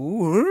like,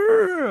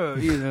 "Whoa,"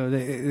 you know,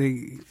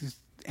 they just,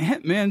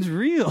 Ant-Man's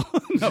real.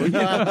 No, you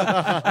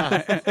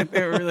know,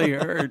 they were really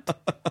hurt.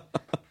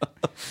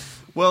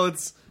 Well,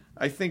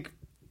 I think,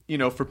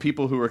 for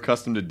people who are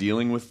accustomed to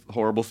dealing with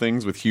horrible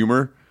things with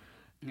humor,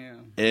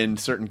 in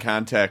certain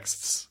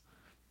contexts,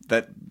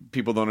 that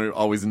people don't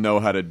always know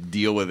how to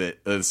deal with it.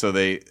 So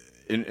they,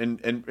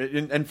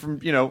 and from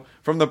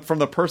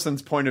the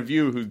person's point of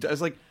view, who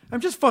does like, I'm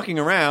just fucking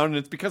around, and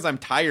it's because I'm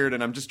tired,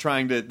 and I'm just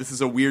trying to. This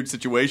is a weird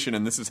situation,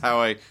 and this is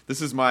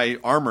my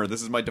armor.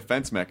 This is my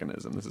defense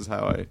mechanism. This is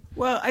how I.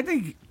 Well, I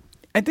think,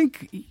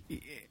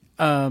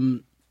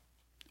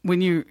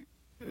 when you.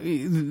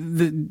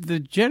 The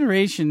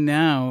generation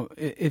now,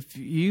 if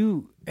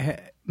you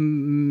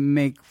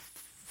make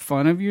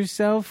fun of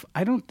yourself,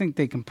 I don't think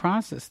they can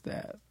process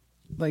that.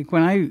 Like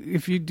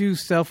if you do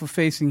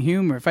self-effacing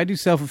humor, if I do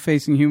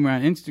self-effacing humor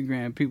on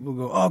Instagram, people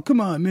go, "Oh,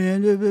 come on,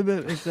 man!"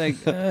 It's like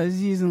it's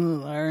using a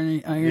little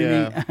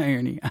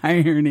irony,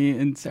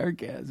 and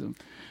sarcasm.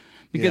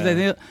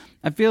 Because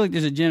I feel like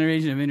there's a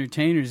generation of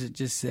entertainers that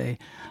just say,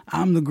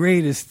 "I'm the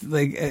greatest."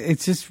 Like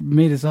it's just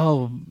made us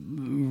all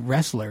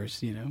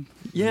wrestlers, you know.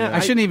 Yeah, I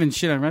shouldn't even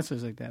shit on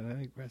wrestlers like that. I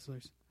like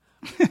wrestlers.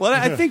 Well,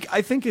 I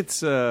think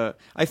it's. I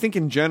think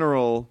in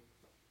general,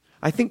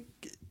 I think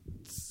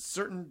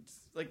certain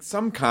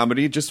some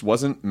comedy just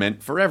wasn't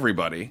meant for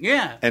everybody.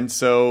 Yeah, and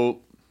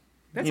so.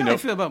 That's how I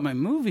feel about my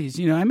movies.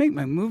 You know, I make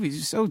my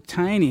movies so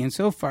tiny and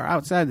so far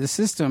outside the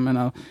system, and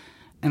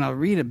I'll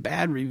read a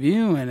bad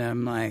review, and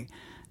I'm like,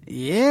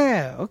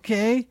 yeah,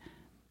 okay.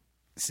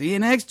 See you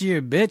next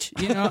year, bitch.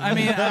 You know, I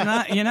mean,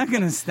 you're not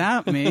going to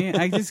stop me.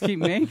 I just keep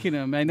making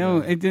them. I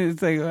know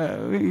it's like,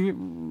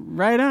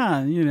 right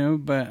on, you know,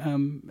 but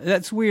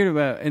that's weird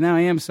about, and now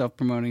I am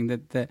self-promoting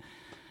that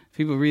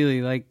people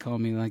really call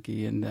me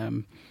lucky,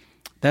 and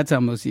that's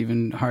almost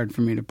even hard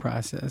for me to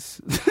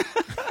process.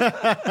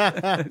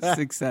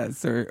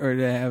 Success or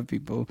to have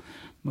people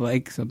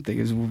like something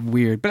is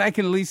weird, but I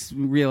can at least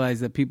realize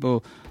that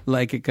people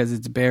like it because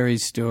it's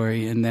Barry's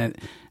story, and that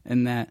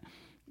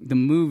the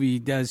movie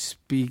does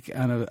speak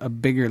on a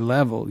bigger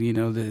level, you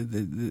know,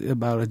 the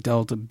about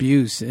adult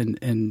abuse,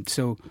 and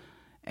so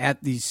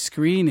at these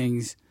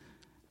screenings,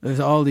 there's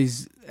all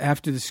these.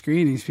 After the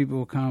screenings, people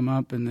will come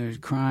up and they're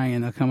crying,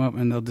 and they'll come up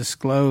and they'll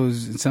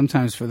disclose, and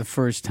sometimes for the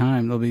first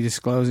time they'll be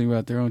disclosing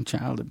about their own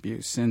child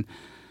abuse. And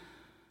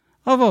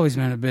I've always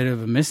been a bit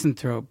of a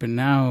misanthrope, and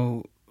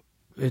now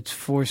it's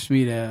forced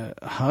me to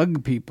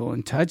hug people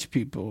and touch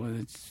people, and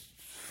it's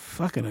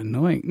fucking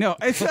annoying. No,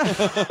 it's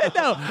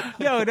no.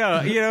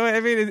 You know, I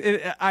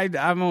mean,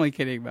 I'm only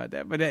kidding about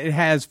that, but it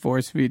has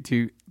forced me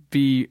to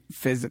be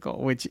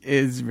physical, which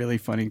is really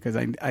funny because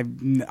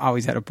I've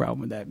always had a problem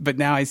with that. But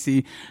now I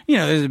see, you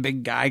know, there's a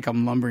big guy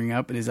come lumbering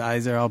up, and his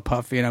eyes are all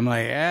puffy, and I'm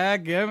like, yeah,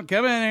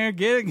 come in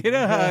here, get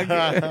a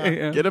hug, you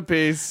know? Get a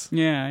piece.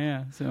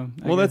 Yeah. So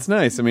that's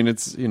nice. I mean,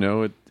 it's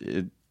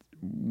it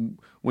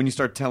when you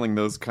start telling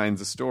those kinds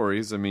of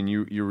stories, I mean,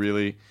 you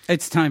really.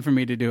 It's time for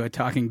me to do a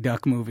talking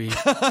duck movie.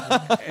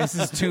 This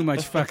is too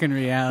much fucking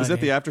reality. Is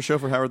that the after show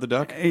for Howard the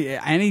Duck?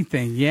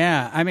 Anything,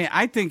 yeah. I mean,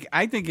 I think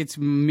it's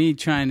me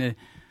trying to.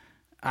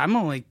 I'm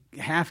only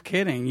half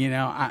kidding, you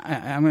know.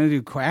 I'm going to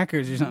do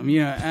Quackers or something,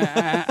 you know.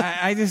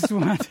 I just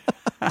want.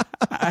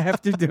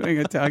 After doing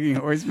a talking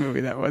horse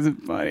movie that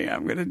wasn't funny,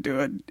 I'm going to do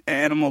an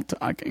animal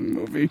talking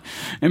movie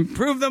and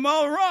prove them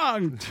all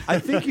wrong. I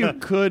think you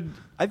could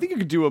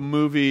do a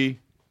movie.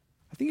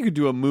 I think you could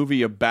do a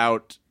movie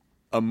about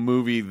a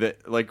movie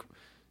that like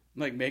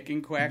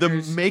Making Quackers. The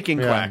Making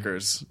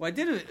Quackers. Well, I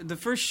did the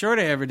first short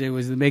I ever did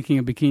was The Making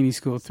of Bikini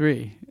School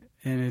 3.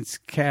 And it's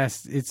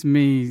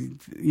me,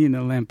 you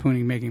know,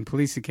 lampooning Making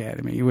Police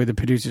Academy, where the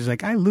producer's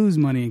like, I lose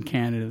money in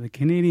Canada. The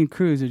Canadian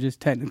crews are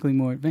just technically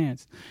more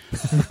advanced.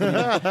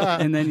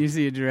 And then you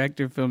see a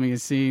director filming a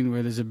scene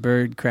where there's a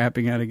bird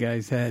crapping out a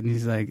guy's head, and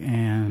he's like,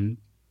 and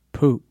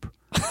poop.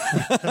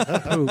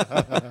 Poop.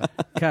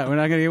 God, we're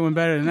not going to get one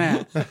better than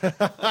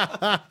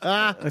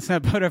that. Let's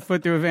not put our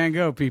foot through a Van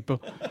Gogh,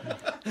 people.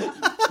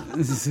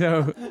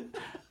 So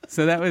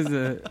that was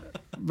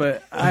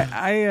But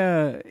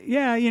I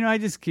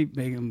just keep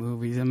making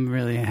movies. I'm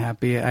really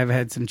happy. I've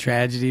had some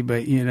tragedy,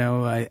 but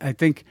I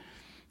think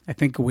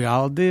we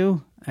all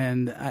do,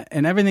 and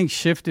everything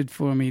shifted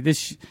for me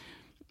this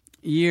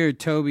year.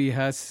 Toby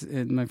Huss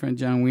and my friend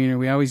John Wiener,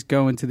 we always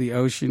go into the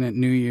ocean at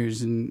New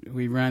Year's, and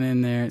we run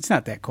in there. It's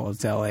not that cold.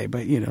 It's L.A.,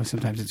 but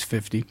sometimes it's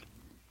 50,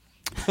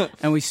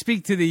 and we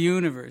speak to the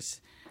universe.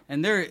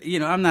 And they're,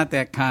 I'm not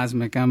that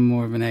cosmic. I'm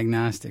more of an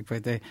agnostic.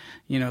 But they,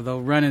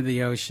 they'll run into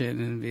the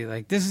ocean and be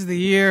like, "This is the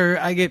year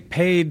I get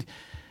paid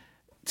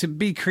to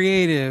be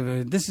creative.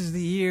 Or, this is the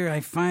year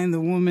I find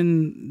the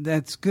woman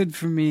that's good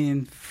for me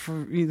and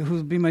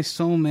who'll be my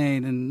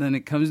soulmate." And then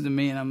it comes to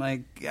me, and I'm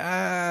like,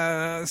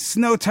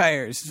 "Snow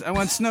tires. I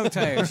want snow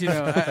tires."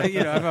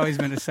 I've always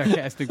been a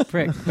sarcastic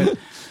prick, but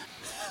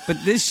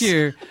this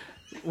year,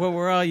 when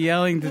we're all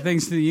yelling to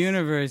things to the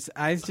universe,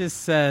 I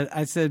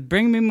said,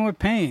 "Bring me more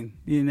pain."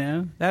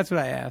 That's what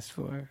I asked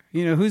for.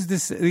 Who's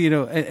this?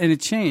 And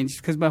it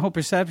changed because my whole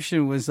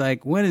perception was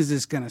like, when is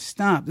this going to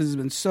stop? This has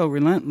been so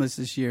relentless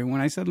this year. And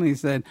when I suddenly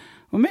said,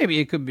 well, maybe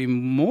it could be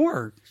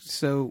more.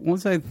 So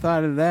once I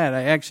thought of that,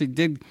 I actually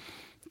did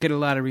get a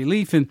lot of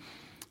relief. And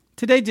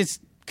today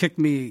just kicked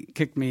me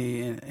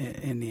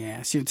in the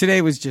ass.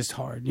 Today was just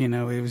hard.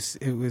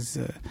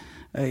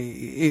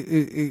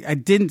 I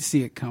didn't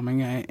see it coming,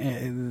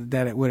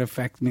 that it would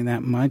affect me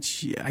that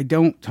much. I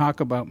don't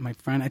talk about my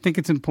friend. I think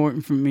it's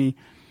important for me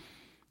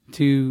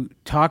to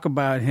talk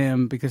about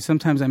him because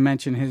sometimes I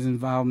mention his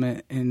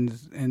involvement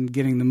in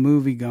getting the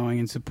movie going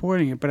and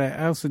supporting it, but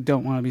I also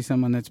don't want to be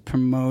someone that's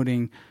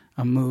promoting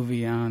a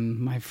movie on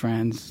my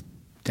friend's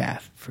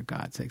death, for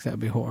God's sakes. That would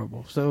be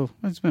horrible. So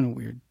it's been a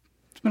weird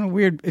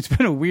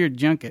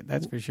junket,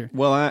 that's for sure.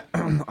 Well, I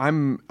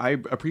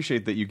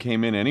appreciate that you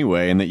came in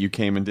anyway, and that you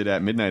came and did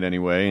At Midnight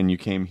anyway, and you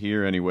came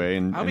here anyway.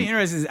 And I'll be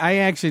interested. I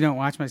actually don't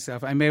watch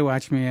myself. I may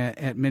watch me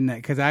at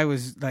midnight because I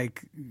was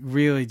like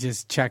really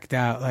just checked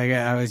out. Like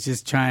I was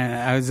just trying.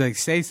 I was like,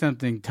 say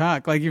something,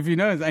 talk. Like if you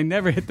notice, I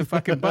never hit the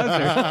fucking buzzer.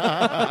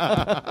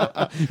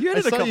 You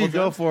had a couple you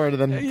go for it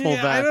and then pull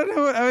back. I don't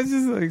know. I was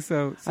just like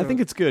so. I think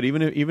it's good,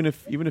 even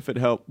if it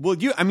helped. Well,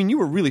 you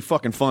were really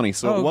fucking funny,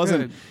 so it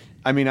wasn't. Good.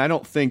 I mean, I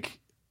don't think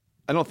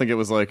it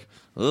was like,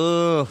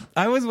 ugh.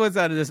 I was once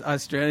out of this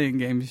Australian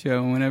game show,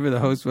 and whenever the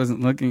host wasn't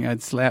looking,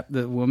 I'd slap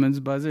the woman's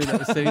buzzer that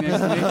was sitting next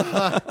to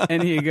me,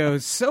 and he'd go,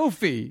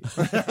 "Sophie,"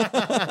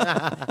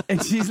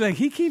 and she's like,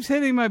 "He keeps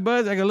hitting my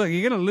buzzer." I go, "Look,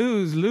 you're gonna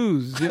lose.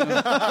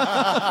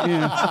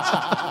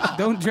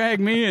 Don't drag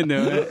me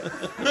into it."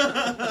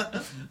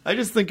 I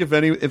just think if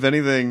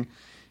anything,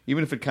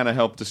 even if it kind of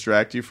helped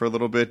distract you for a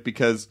little bit,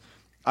 because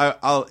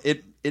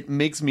it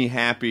makes me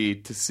happy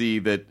to see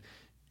that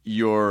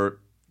your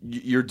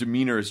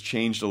demeanor has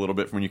changed a little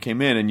bit from when you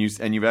came in, and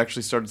you've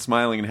actually started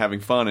smiling and having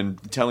fun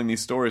and telling these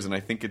stories, and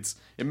I think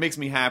it makes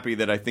me happy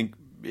that I think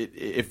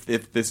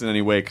if this in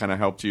any way kind of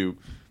helped you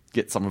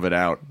get some of it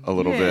out a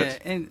little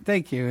bit. And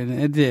thank you, and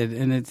it did,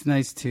 and it's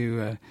nice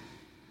to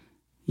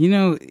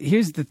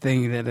here's the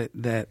thing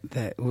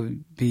that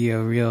would be a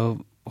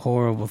real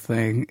horrible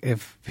thing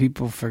if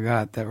people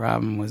forgot that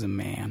Robin was a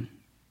man.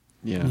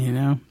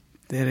 Yeah.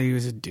 That he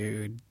was a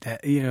dude.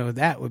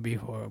 That would be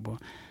horrible.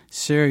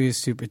 Sure, he was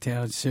super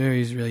talented. Sure, he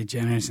was really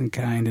generous and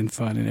kind and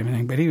fun and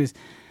everything. But he's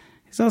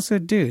also a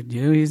dude.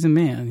 He's a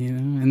man.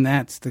 And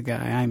that's the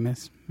guy I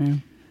miss. Yeah.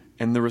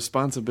 And the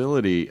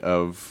responsibility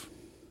of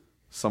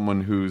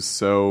someone who's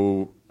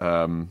so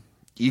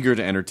eager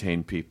to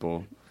entertain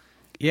people.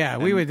 Yeah,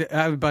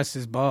 I would bust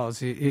his balls.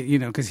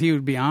 Because he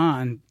would be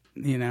on.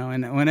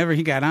 And whenever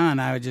he got on,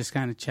 I would just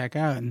kind of check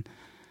out. And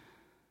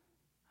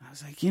I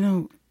was like,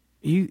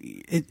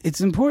 it's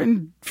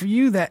important for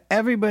you that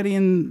everybody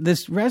in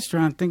this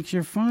restaurant thinks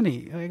you're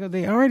funny. I go,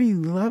 they already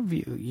love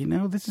you.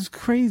 This is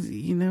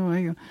crazy. I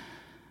go,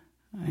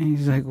 and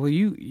he's like, well,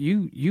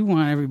 you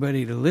want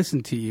everybody to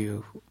listen to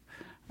you.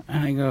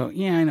 And I go,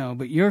 yeah, I know,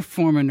 but your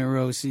form of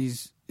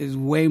neuroses is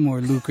way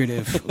more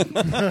lucrative.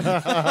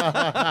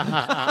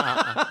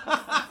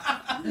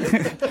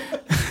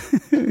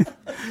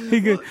 He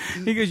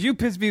goes, you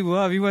piss people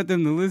off. You want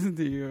them to listen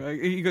to you.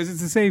 He goes,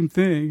 it's the same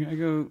thing. I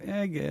go,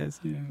 I guess.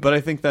 But I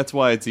think that's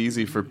why it's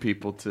easy for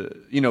people to,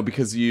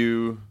 because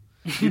you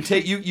can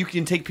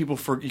take people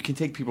for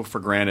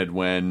granted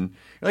when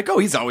you're like, oh,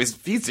 he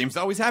seems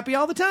always happy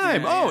all the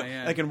time.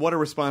 Yeah. Like, and what a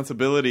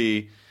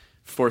responsibility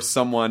for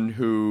someone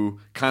who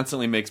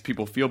constantly makes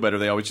people feel better.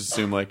 They always just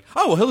assume like,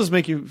 oh, well, he'll just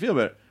make you feel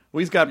better. Well,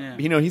 he's got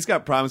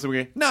problems. And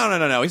we go,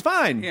 no, he's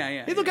fine.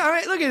 Yeah. Look, all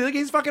right, look,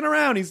 he's fucking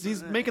around.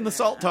 He's making the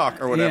salt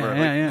talk or whatever.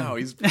 No,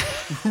 he's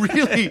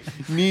really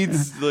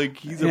needs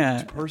he's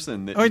a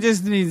person that or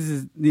just needs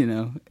and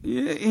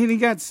he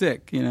got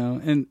sick,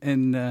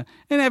 and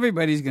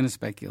everybody's going to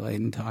speculate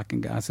and talk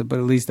and gossip, but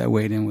at least I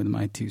weighed in with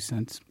my 2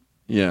 cents.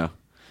 Yeah.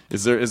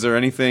 Is there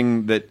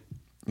anything that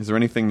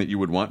you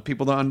would want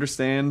people to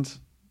understand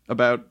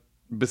about?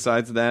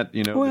 Besides that,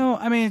 Well,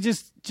 I mean,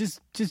 just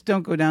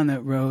don't go down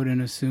that road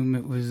and assume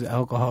it was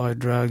alcohol or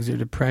drugs or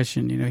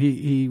depression.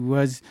 He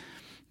was,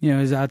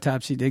 his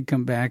autopsy did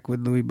come back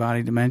with Lewy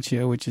body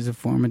dementia, which is a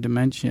form of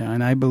dementia,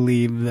 and I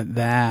believe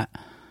that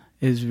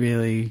is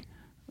really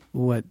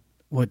what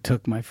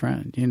took my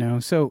friend.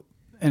 So,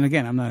 and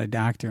again, I'm not a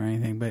doctor or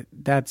anything, but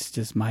that's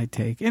just my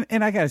take.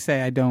 And I gotta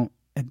say,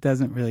 it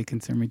doesn't really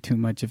concern me too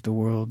much if the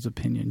world's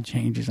opinion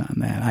changes on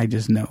that. I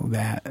just know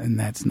that, and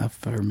that's enough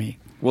for me.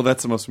 Well,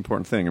 that's the most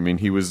important thing. I mean,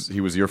 he was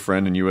your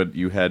friend, and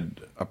you had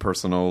a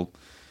personal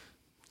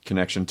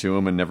connection to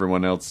him, and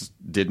everyone else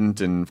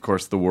didn't. And of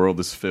course, the world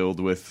is filled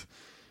with,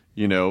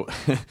 the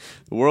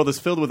world is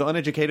filled with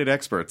uneducated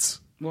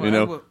experts. Well,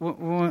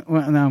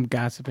 now I'm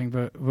gossiping,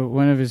 but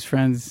one of his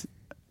friends,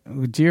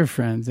 dear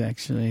friends,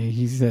 actually,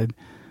 he said,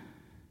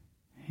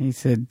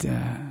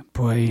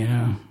 boy,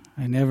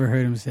 I never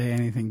heard him say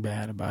anything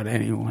bad about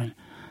anyone.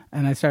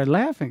 And I started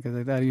laughing because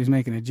I thought he was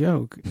making a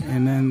joke.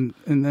 And then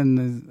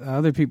the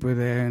other people were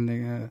there, and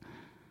then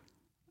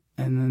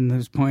it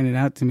was pointed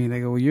out to me. They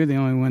go, "Well, you're the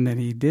only one that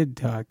he did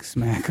talk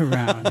smack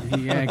around."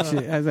 I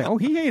was like, "Oh,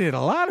 he hated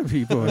a lot of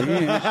people." That's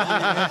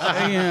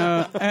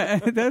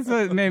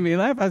what made me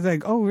laugh. I was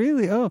like, "Oh,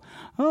 really?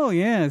 Oh,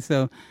 yeah."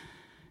 So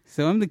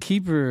I'm the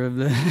keeper of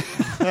the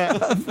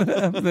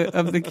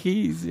of the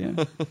keys.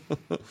 Yeah.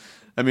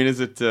 I mean, is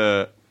it?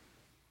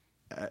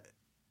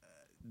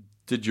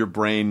 Did your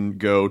brain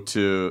go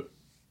to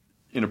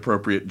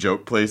inappropriate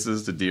joke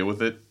places to deal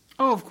with it?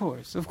 Oh, of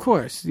course, I'm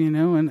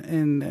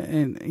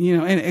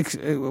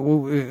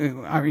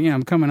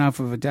coming off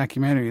of a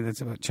documentary that's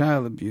about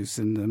child abuse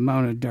and the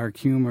amount of dark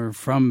humor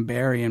from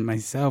Barry and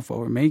myself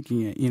while we're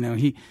making it.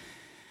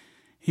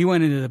 He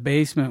went into the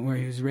basement where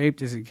he was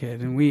raped as a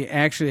kid, and we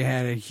actually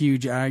had a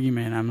huge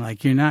argument. I'm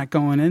like, "You're not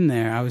going in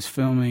there." I was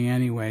filming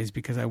anyways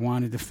because I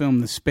wanted to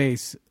film the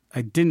space.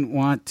 I didn't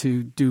want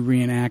to do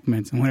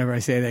reenactments, and whenever I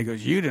say that, he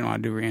goes, "You didn't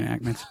want to do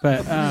reenactments."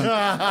 But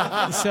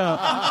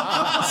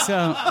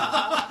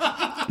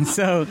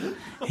so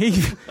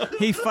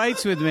he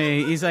fights with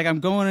me. He's like, "I'm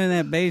going in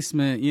that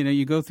basement.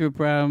 You go through a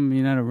problem,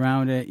 you're not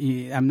around it.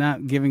 I'm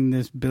not giving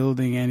this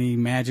building any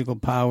magical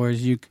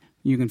powers. You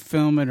can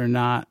film it or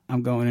not.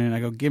 I'm going in." I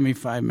go, "Give me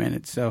 5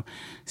 minutes." So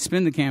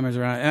spin the cameras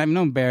around. I've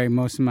known Barry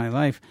most of my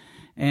life.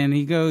 And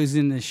he goes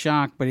into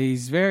shock, but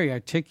he's very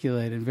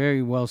articulate and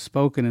very well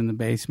spoken in the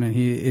basement.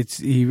 It's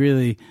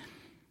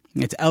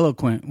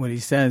eloquent what he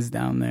says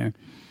down there.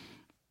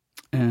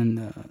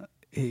 And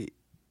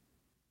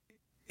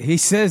he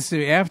says to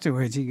me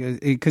afterwards, he goes,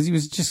 because he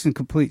was just in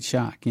complete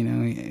shock.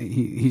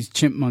 He's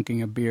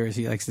chipmunking a beer, as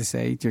he likes to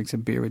say. He drinks a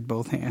beer with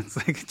both hands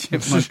like a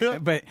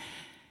chipmunk. But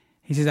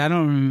he says, I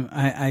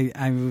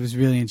was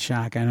really in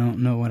shock. I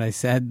don't know what I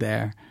said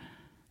there.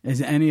 Is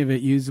any of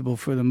it usable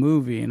for the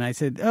movie? And I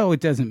said, "Oh,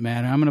 it doesn't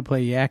matter. I'm going to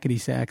play yakety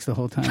sax the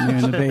whole time you're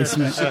in the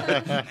basement."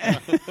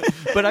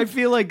 But I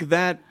feel like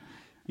that,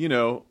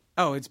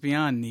 Oh, it's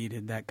beyond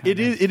needed. That kind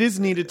it is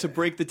needed to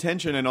break the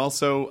tension, and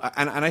also,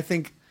 and I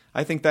think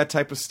that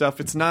type of stuff.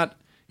 It's not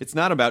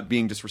about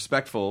being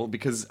disrespectful,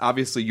 because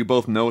obviously you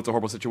both know it's a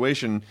horrible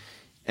situation,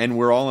 and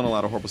we're all in a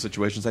lot of horrible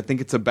situations. I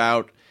think it's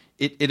about.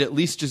 It at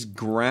least just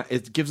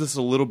it gives us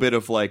a little bit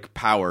of like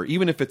power,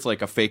 even if it's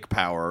like a fake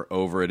power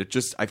over it.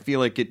 I feel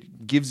like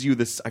it gives you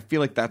this. I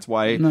feel like that's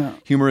why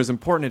humor is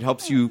important. It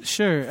helps you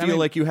feel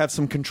like you have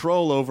some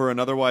control over an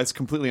otherwise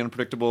completely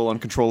unpredictable,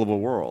 uncontrollable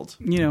world.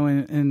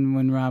 And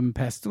when Robin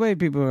passed away,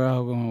 people were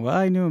all going, "Well,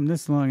 I knew him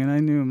this long and I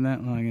knew him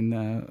that long."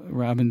 And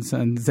Robin's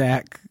son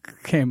Zach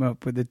came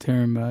up with the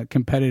term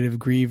competitive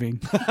grieving,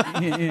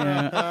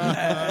 and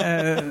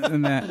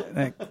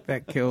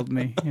that killed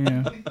me.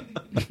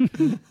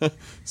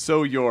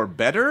 So you're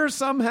better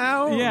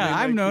somehow? Yeah,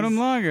 I've known him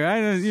longer.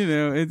 I don't,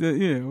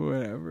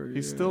 whatever.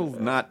 He's still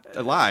not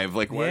alive.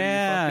 Like, why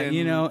are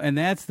you fucking... and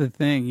that's the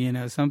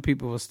thing. Some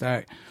people will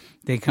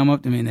they come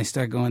up to me and they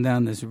start going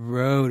down this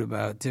road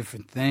about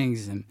different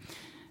things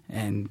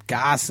and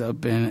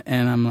gossip, and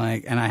I'm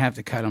like, and I have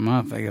to cut them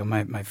off. I go,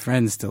 my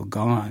friend's still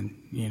gone.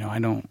 I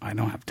don't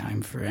have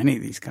time for any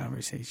of these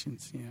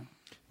conversations.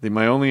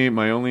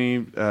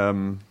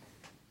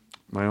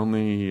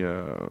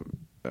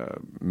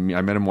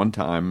 I met him one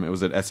time. It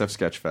was at SF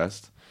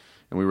Sketchfest,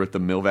 and we were at the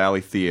Mill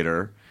Valley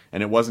Theater,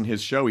 and it wasn't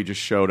his show. He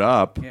just showed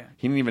up. Yeah.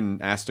 He didn't even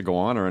ask to go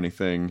on or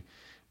anything,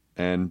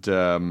 and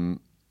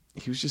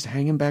he was just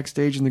hanging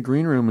backstage in the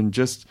green room and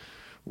just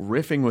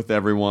riffing with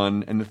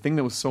everyone. And the thing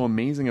that was so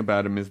amazing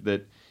about him is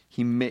that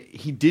he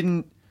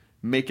didn't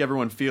make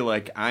everyone feel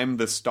like I'm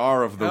the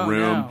star of the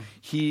room. No.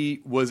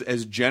 He was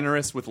as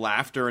generous with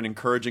laughter and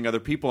encouraging other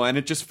people, and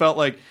it just felt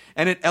like,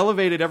 and it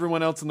elevated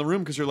everyone else in the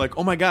room, because you're like,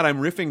 "Oh my God, I'm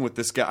riffing with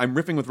this guy. I'm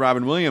riffing with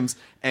Robin Williams,"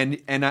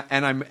 and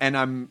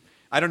I'm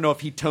I don't know if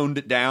he toned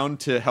it down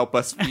to help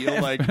us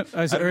feel like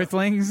as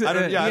Earthlings. I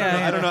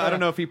don't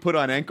know if he put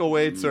on ankle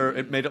weights or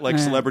it made it like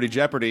Celebrity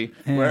Jeopardy,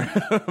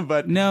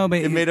 but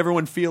it made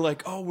everyone feel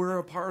like, oh, we're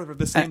a part of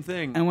the same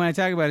thing. And when I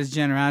talk about his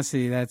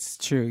generosity, that's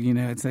true.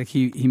 It's like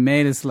he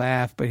made us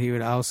laugh, but he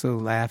would also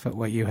laugh at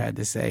what you had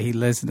to say. He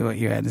listened to what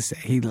you had to say.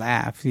 He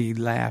laughed. When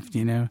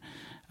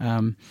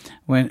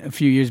a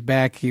few years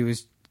back he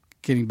was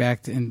getting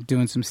back to and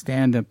doing some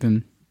stand up,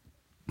 and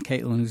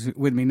Caitlin, who's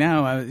with me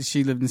now,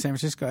 she lived in San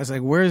Francisco. I was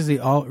like, "Where's the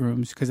alt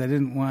rooms?" Because I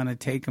didn't want to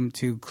take him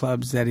to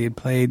clubs that he had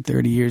played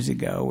 30 years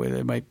ago, where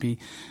there might be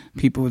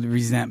people with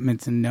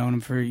resentments and known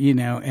him for,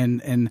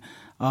 and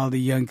all the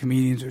young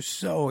comedians are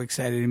so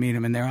excited to meet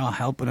him, and they're all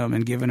helping him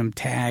and giving him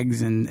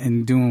tags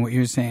and doing what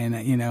you're saying.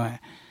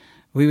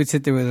 We would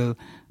sit there with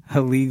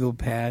a legal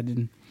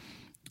pad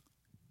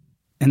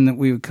and that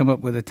we would come up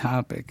with a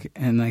topic,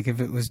 and like if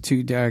it was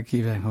too dark,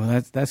 he'd be like, "Well,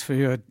 that's for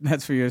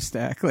your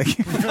stack." Like,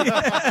 he'd be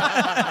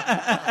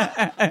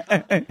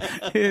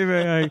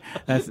like,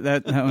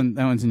 that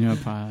one's in your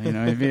pile. You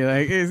know, it'd be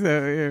like,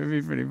 it'd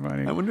be pretty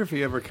funny. I wonder if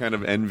he ever kind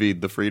of envied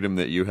the freedom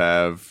that you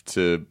have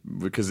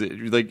because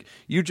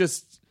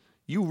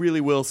you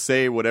really will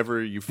say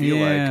whatever you feel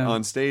like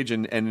on stage,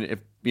 and if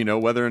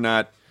whether or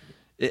not.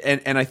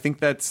 And I think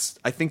that's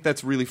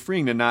really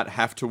freeing to not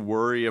have to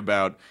worry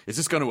about, is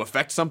this going to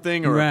affect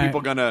something, or are people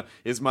gonna,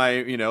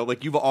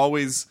 you've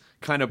always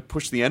kind of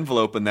pushed the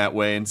envelope in that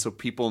way, and so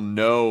people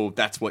know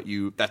that's what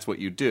you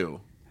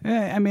do.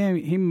 Yeah, I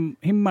mean,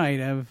 he might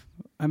have.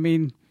 I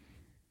mean,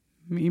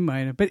 he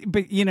might have. But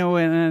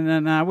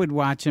and I would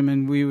watch him,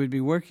 and we would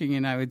be working,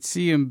 and I would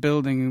see him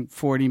building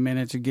 40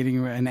 minutes or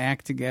getting an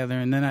act together,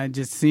 and then I'd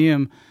just see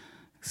him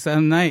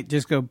some night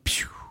just go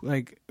pew,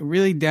 like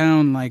really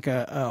down like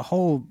a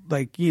whole,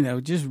 like,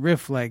 just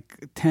riff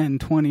like 10,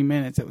 20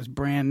 minutes that was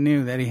brand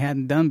new that he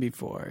hadn't done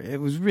before. It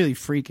was really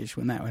freakish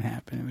when that would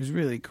happen. It was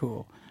really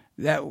cool.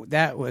 That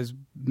was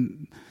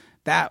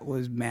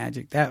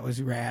magic. That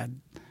was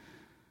rad.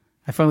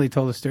 I finally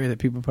told a story that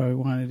people probably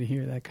wanted to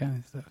hear, that kind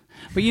of stuff.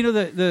 But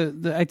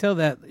the I tell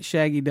that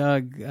Shaggy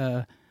Dog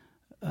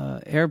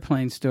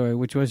airplane story,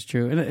 which was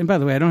true. And by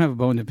the way, I don't have a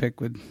bone to pick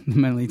with the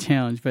mentally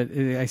challenged, but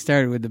I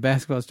started with the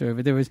basketball story.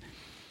 But there was,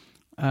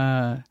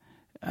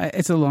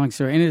 it's a long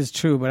story, and it is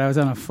true. But I was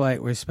on a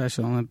flight where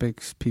Special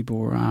Olympics people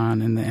were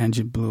on, and the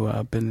engine blew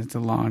up, and it's a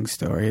long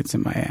story. It's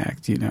in my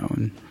act,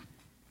 and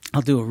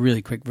I'll do a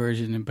really quick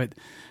version. But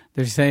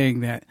they're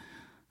saying that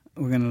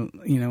we're gonna,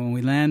 when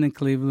we land in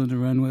Cleveland, the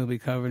runway will be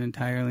covered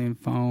entirely in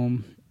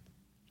foam.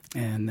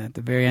 And at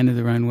the very end of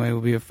the runway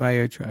will be a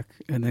fire truck.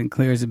 And then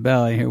clear as a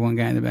bell, I hear one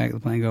guy in the back of the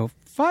plane go,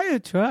 "Fire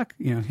truck!"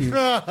 He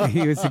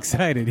was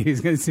excited. He was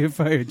going to see a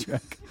fire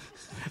truck.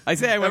 I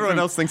say, everyone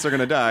else thinks they're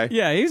going to die.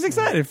 Yeah, he was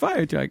excited.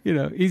 Fire truck.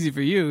 Easy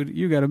for you.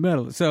 You got a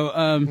medal. So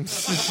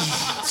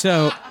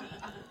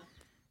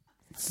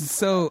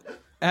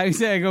I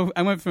say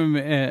I went from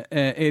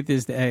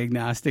atheist to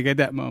agnostic at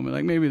that moment.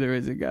 Like, maybe there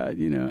is a God,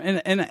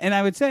 And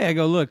I would say, I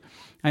go, look,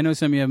 I know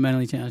some of you have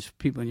mentally challenged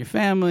people in your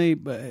family,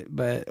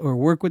 but or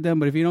work with them.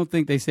 But if you don't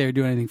think they say or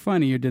do anything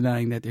funny, you're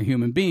denying that they're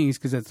human beings,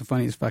 because that's the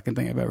funniest fucking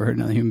thing I've ever heard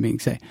another human being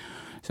say.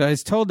 So I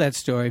was told that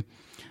story.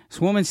 This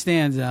woman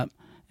stands up,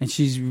 and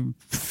she's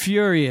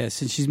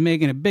furious, and she's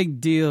making a big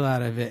deal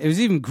out of it. It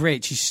was even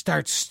great. She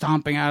starts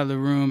stomping out of the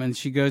room, and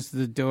she goes to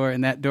the door,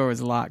 and that door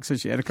was locked, so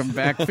she had to come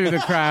back through the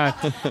crowd,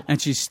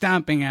 and she's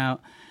stomping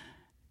out.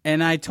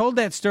 And I told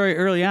that story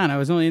early on. I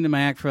was only into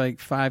my act for like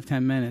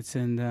 5-10 minutes,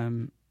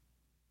 and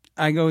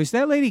I go, "Is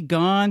that lady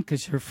gone?"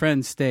 Because her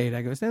friend stayed.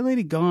 I go, "Is that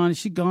lady gone? Is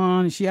she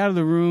gone? Is she out of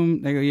the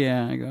room?" They go,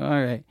 "Yeah." I go,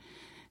 "All right.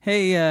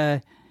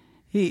 Hey,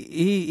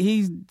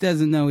 he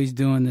doesn't know he's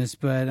doing this,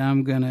 but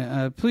I'm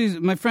gonna please,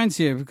 my friend's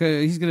here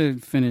because he's gonna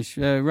finish.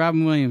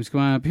 Robin Williams,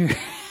 come on up here."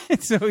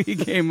 And so he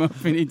came up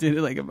and he did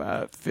it like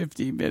about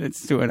 50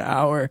 minutes to an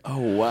hour. Oh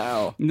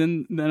wow!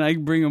 And then I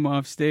bring him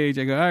off stage.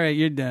 I go, "All right,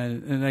 you're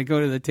done." And I go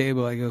to the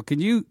table. I go,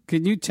 "Can you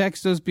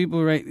text those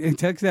people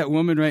text that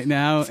woman right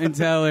now and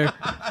tell her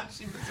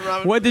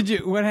what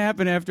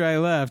happened after I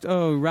left?"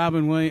 "Oh,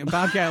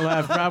 Bobcat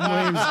left. Robin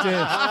Williams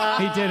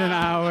he did an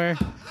hour."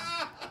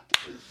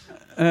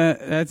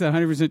 That's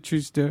 100%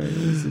 true story.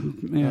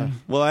 Yeah.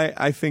 Well,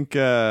 I think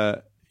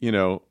I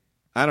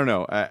don't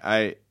know.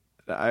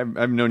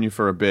 I've known you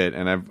for a bit,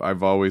 and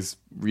I've always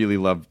really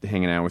loved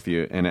hanging out with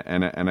you,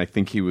 and I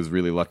think he was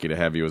really lucky to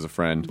have you as a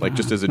friend, like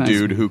just as a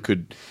dude who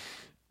could,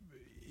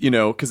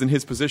 because in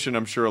his position,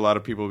 I'm sure a lot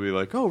of people would be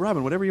like, "Oh,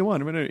 Robin, whatever you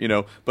want,"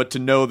 but to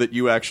know that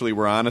you actually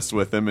were honest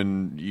with him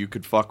and you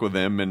could fuck with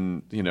him,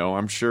 and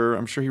I'm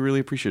sure he really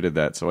appreciated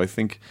that. So I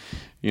think,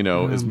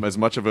 as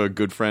much of a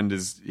good friend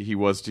as he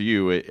was to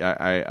you,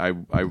 I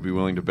would be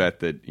willing to bet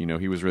that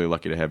he was really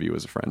lucky to have you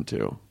as a friend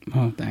too.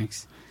 Oh,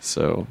 thanks.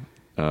 So,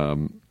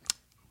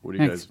 what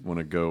do you guys want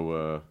to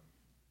go?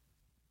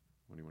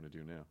 What do you want to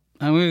do now?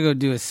 I'm going to go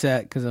do a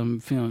set because I'm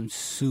feeling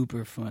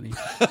super funny.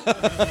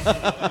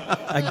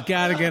 I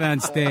got to get on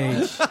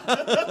stage.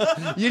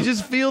 You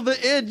just feel the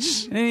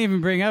itch. I didn't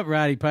even bring up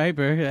Roddy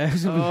Piper.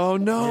 Oh,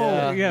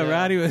 no. Yeah,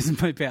 Roddy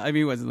was my pal. I mean,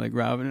 he wasn't like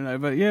Robin and I,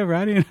 but yeah,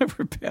 Roddy and I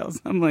were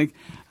pals. I'm like,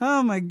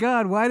 oh my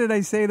God, why did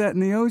I say that in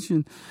the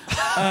ocean?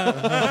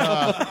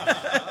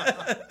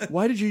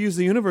 Why did you use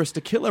the universe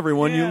to kill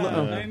everyone you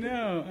love? I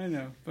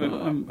know. But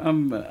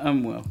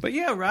I'm well. But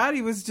yeah,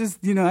 Roddy was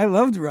just, I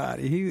loved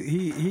Roddy.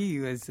 He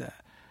was,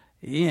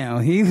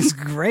 he was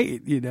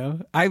great.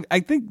 I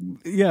think,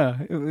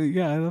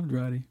 I loved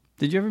Roddy.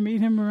 Did you ever meet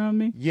him around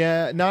me?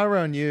 Yeah, not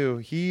around you.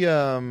 He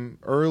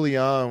early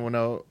on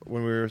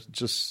when we were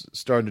just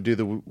starting to do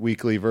the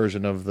weekly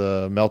version of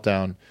the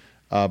Meltdown,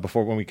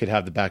 before when we could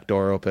have the back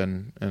door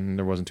open and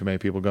there wasn't too many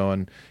people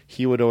going,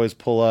 he would always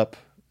pull up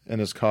in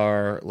his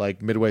car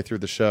like midway through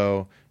the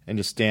show and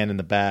just stand in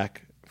the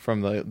back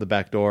from the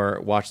back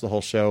door, watch the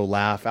whole show,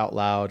 laugh out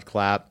loud,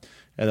 clap,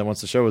 and then once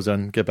the show was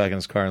done, get back in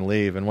his car and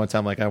leave. And one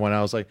time, I went out,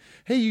 I was like,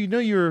 "Hey,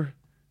 you're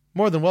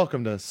more than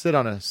welcome to sit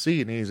on a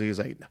seat. And he's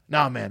like,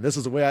 "No, man, this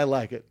is the way I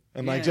like it."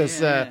 And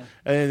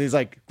and he's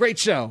like, "Great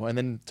show," and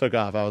then took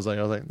off. I was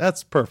like,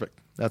 "That's perfect.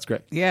 That's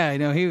great." Yeah, I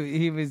know he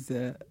was.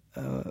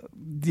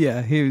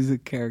 He was a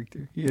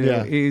character.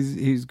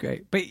 He's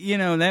great. But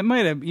that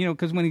might have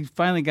because when he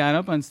finally got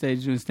up on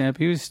stage doing stand-up,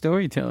 he was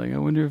storytelling. I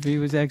wonder if he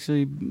was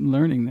actually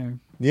learning there.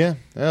 Yeah,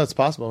 it's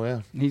possible.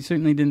 Yeah, he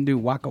certainly didn't do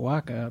waka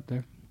waka out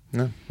there.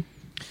 No.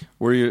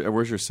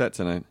 Where's your set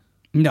tonight?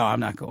 No, I'm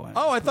not going.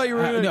 Oh, I thought you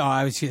were. No,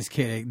 I was just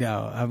kidding.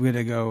 No, I'm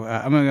gonna go.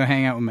 I'm gonna go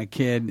hang out with my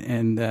kid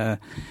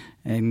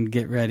and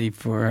get ready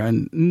for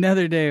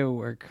another day of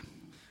work.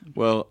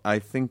 Well, I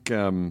think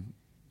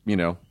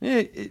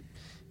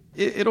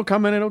it'll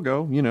come and it'll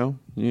go.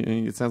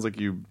 It sounds like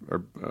you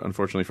are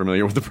unfortunately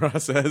familiar with the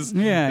process.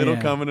 Yeah, it'll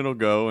come and it'll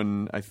go,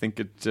 and I think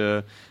it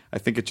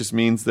just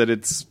means that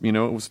it's it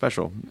was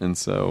special, and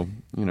so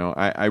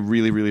I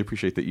really really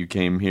appreciate that you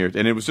came here,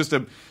 and it was just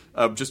a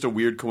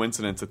weird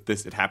coincidence that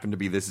it happened to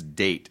be this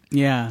date.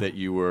 Yeah, that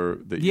you were.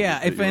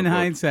 If in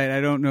hindsight,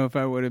 I don't know if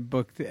I would have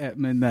booked at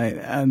midnight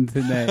on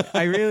tonight.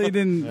 I really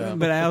didn't,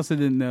 but I also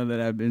didn't know that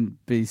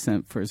I'd be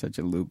sent for such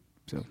a loop.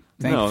 So.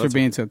 Thanks for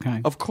being so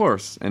kind. Of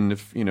course. And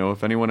if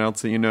anyone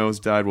else that you know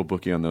has died, we'll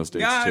book you on those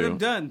dates too. I'm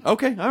done.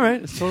 Okay, all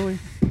right. Totally.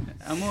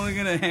 I'm only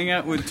going to hang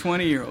out with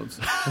 20-year-olds.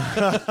 And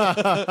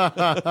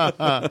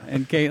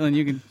Caitlin,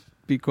 you can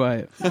be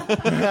quiet.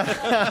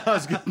 I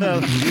was going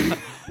to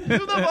do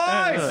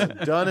the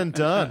voice. Done and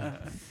done.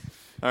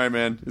 All right,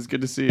 man. It's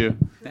good to see you.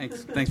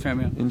 Thanks for having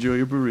me on. Enjoy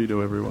your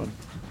burrito, everyone.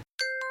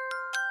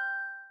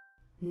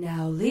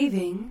 Now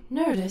leaving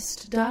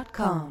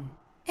Nerdist.com.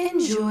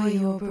 Enjoy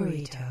your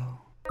burrito.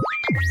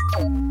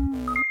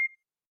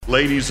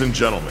 Ladies and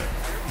gentlemen,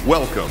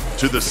 welcome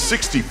to the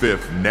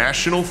 65th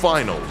National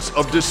Finals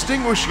of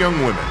Distinguished Young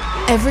Women.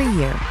 Every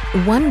year,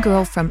 one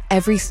girl from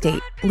every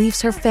state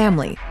leaves her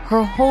family,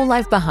 her whole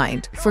life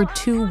behind for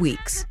 2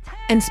 weeks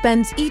and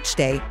spends each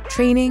day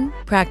training,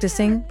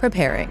 practicing,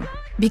 preparing.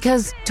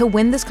 Because to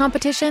win this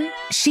competition,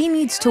 she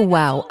needs to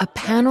wow a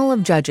panel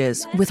of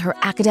judges with her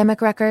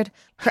academic record,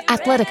 her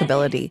athletic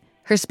ability,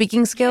 her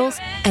speaking skills,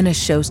 and a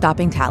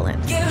show-stopping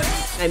talent.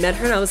 I met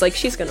her and I was like,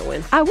 she's gonna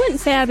win. I wouldn't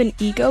say I have an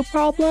ego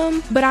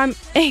problem, but I'm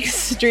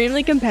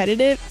extremely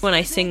competitive. When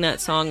I sing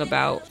that song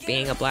about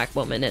being a black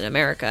woman in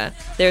America,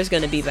 there's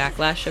gonna be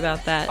backlash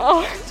about that.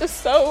 Oh, I'm just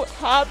so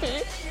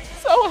happy.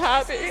 So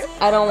happy.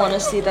 I don't want to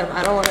see them.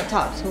 I don't want to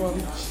talk to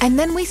them. And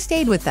then we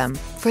stayed with them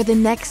for the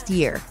next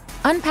year,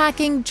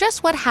 unpacking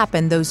just what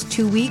happened those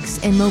 2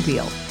 weeks in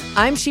Mobile.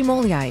 I'm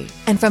Shimoliai,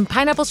 and from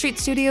Pineapple Street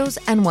Studios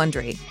and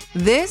Wondery,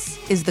 this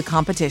is The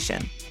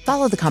Competition.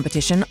 Follow The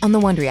Competition on the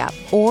Wondery app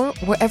or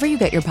wherever you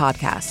get your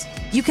podcasts.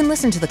 You can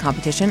listen to The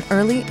Competition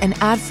early and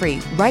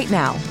ad-free right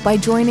now by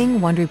joining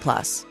Wondery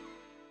Plus.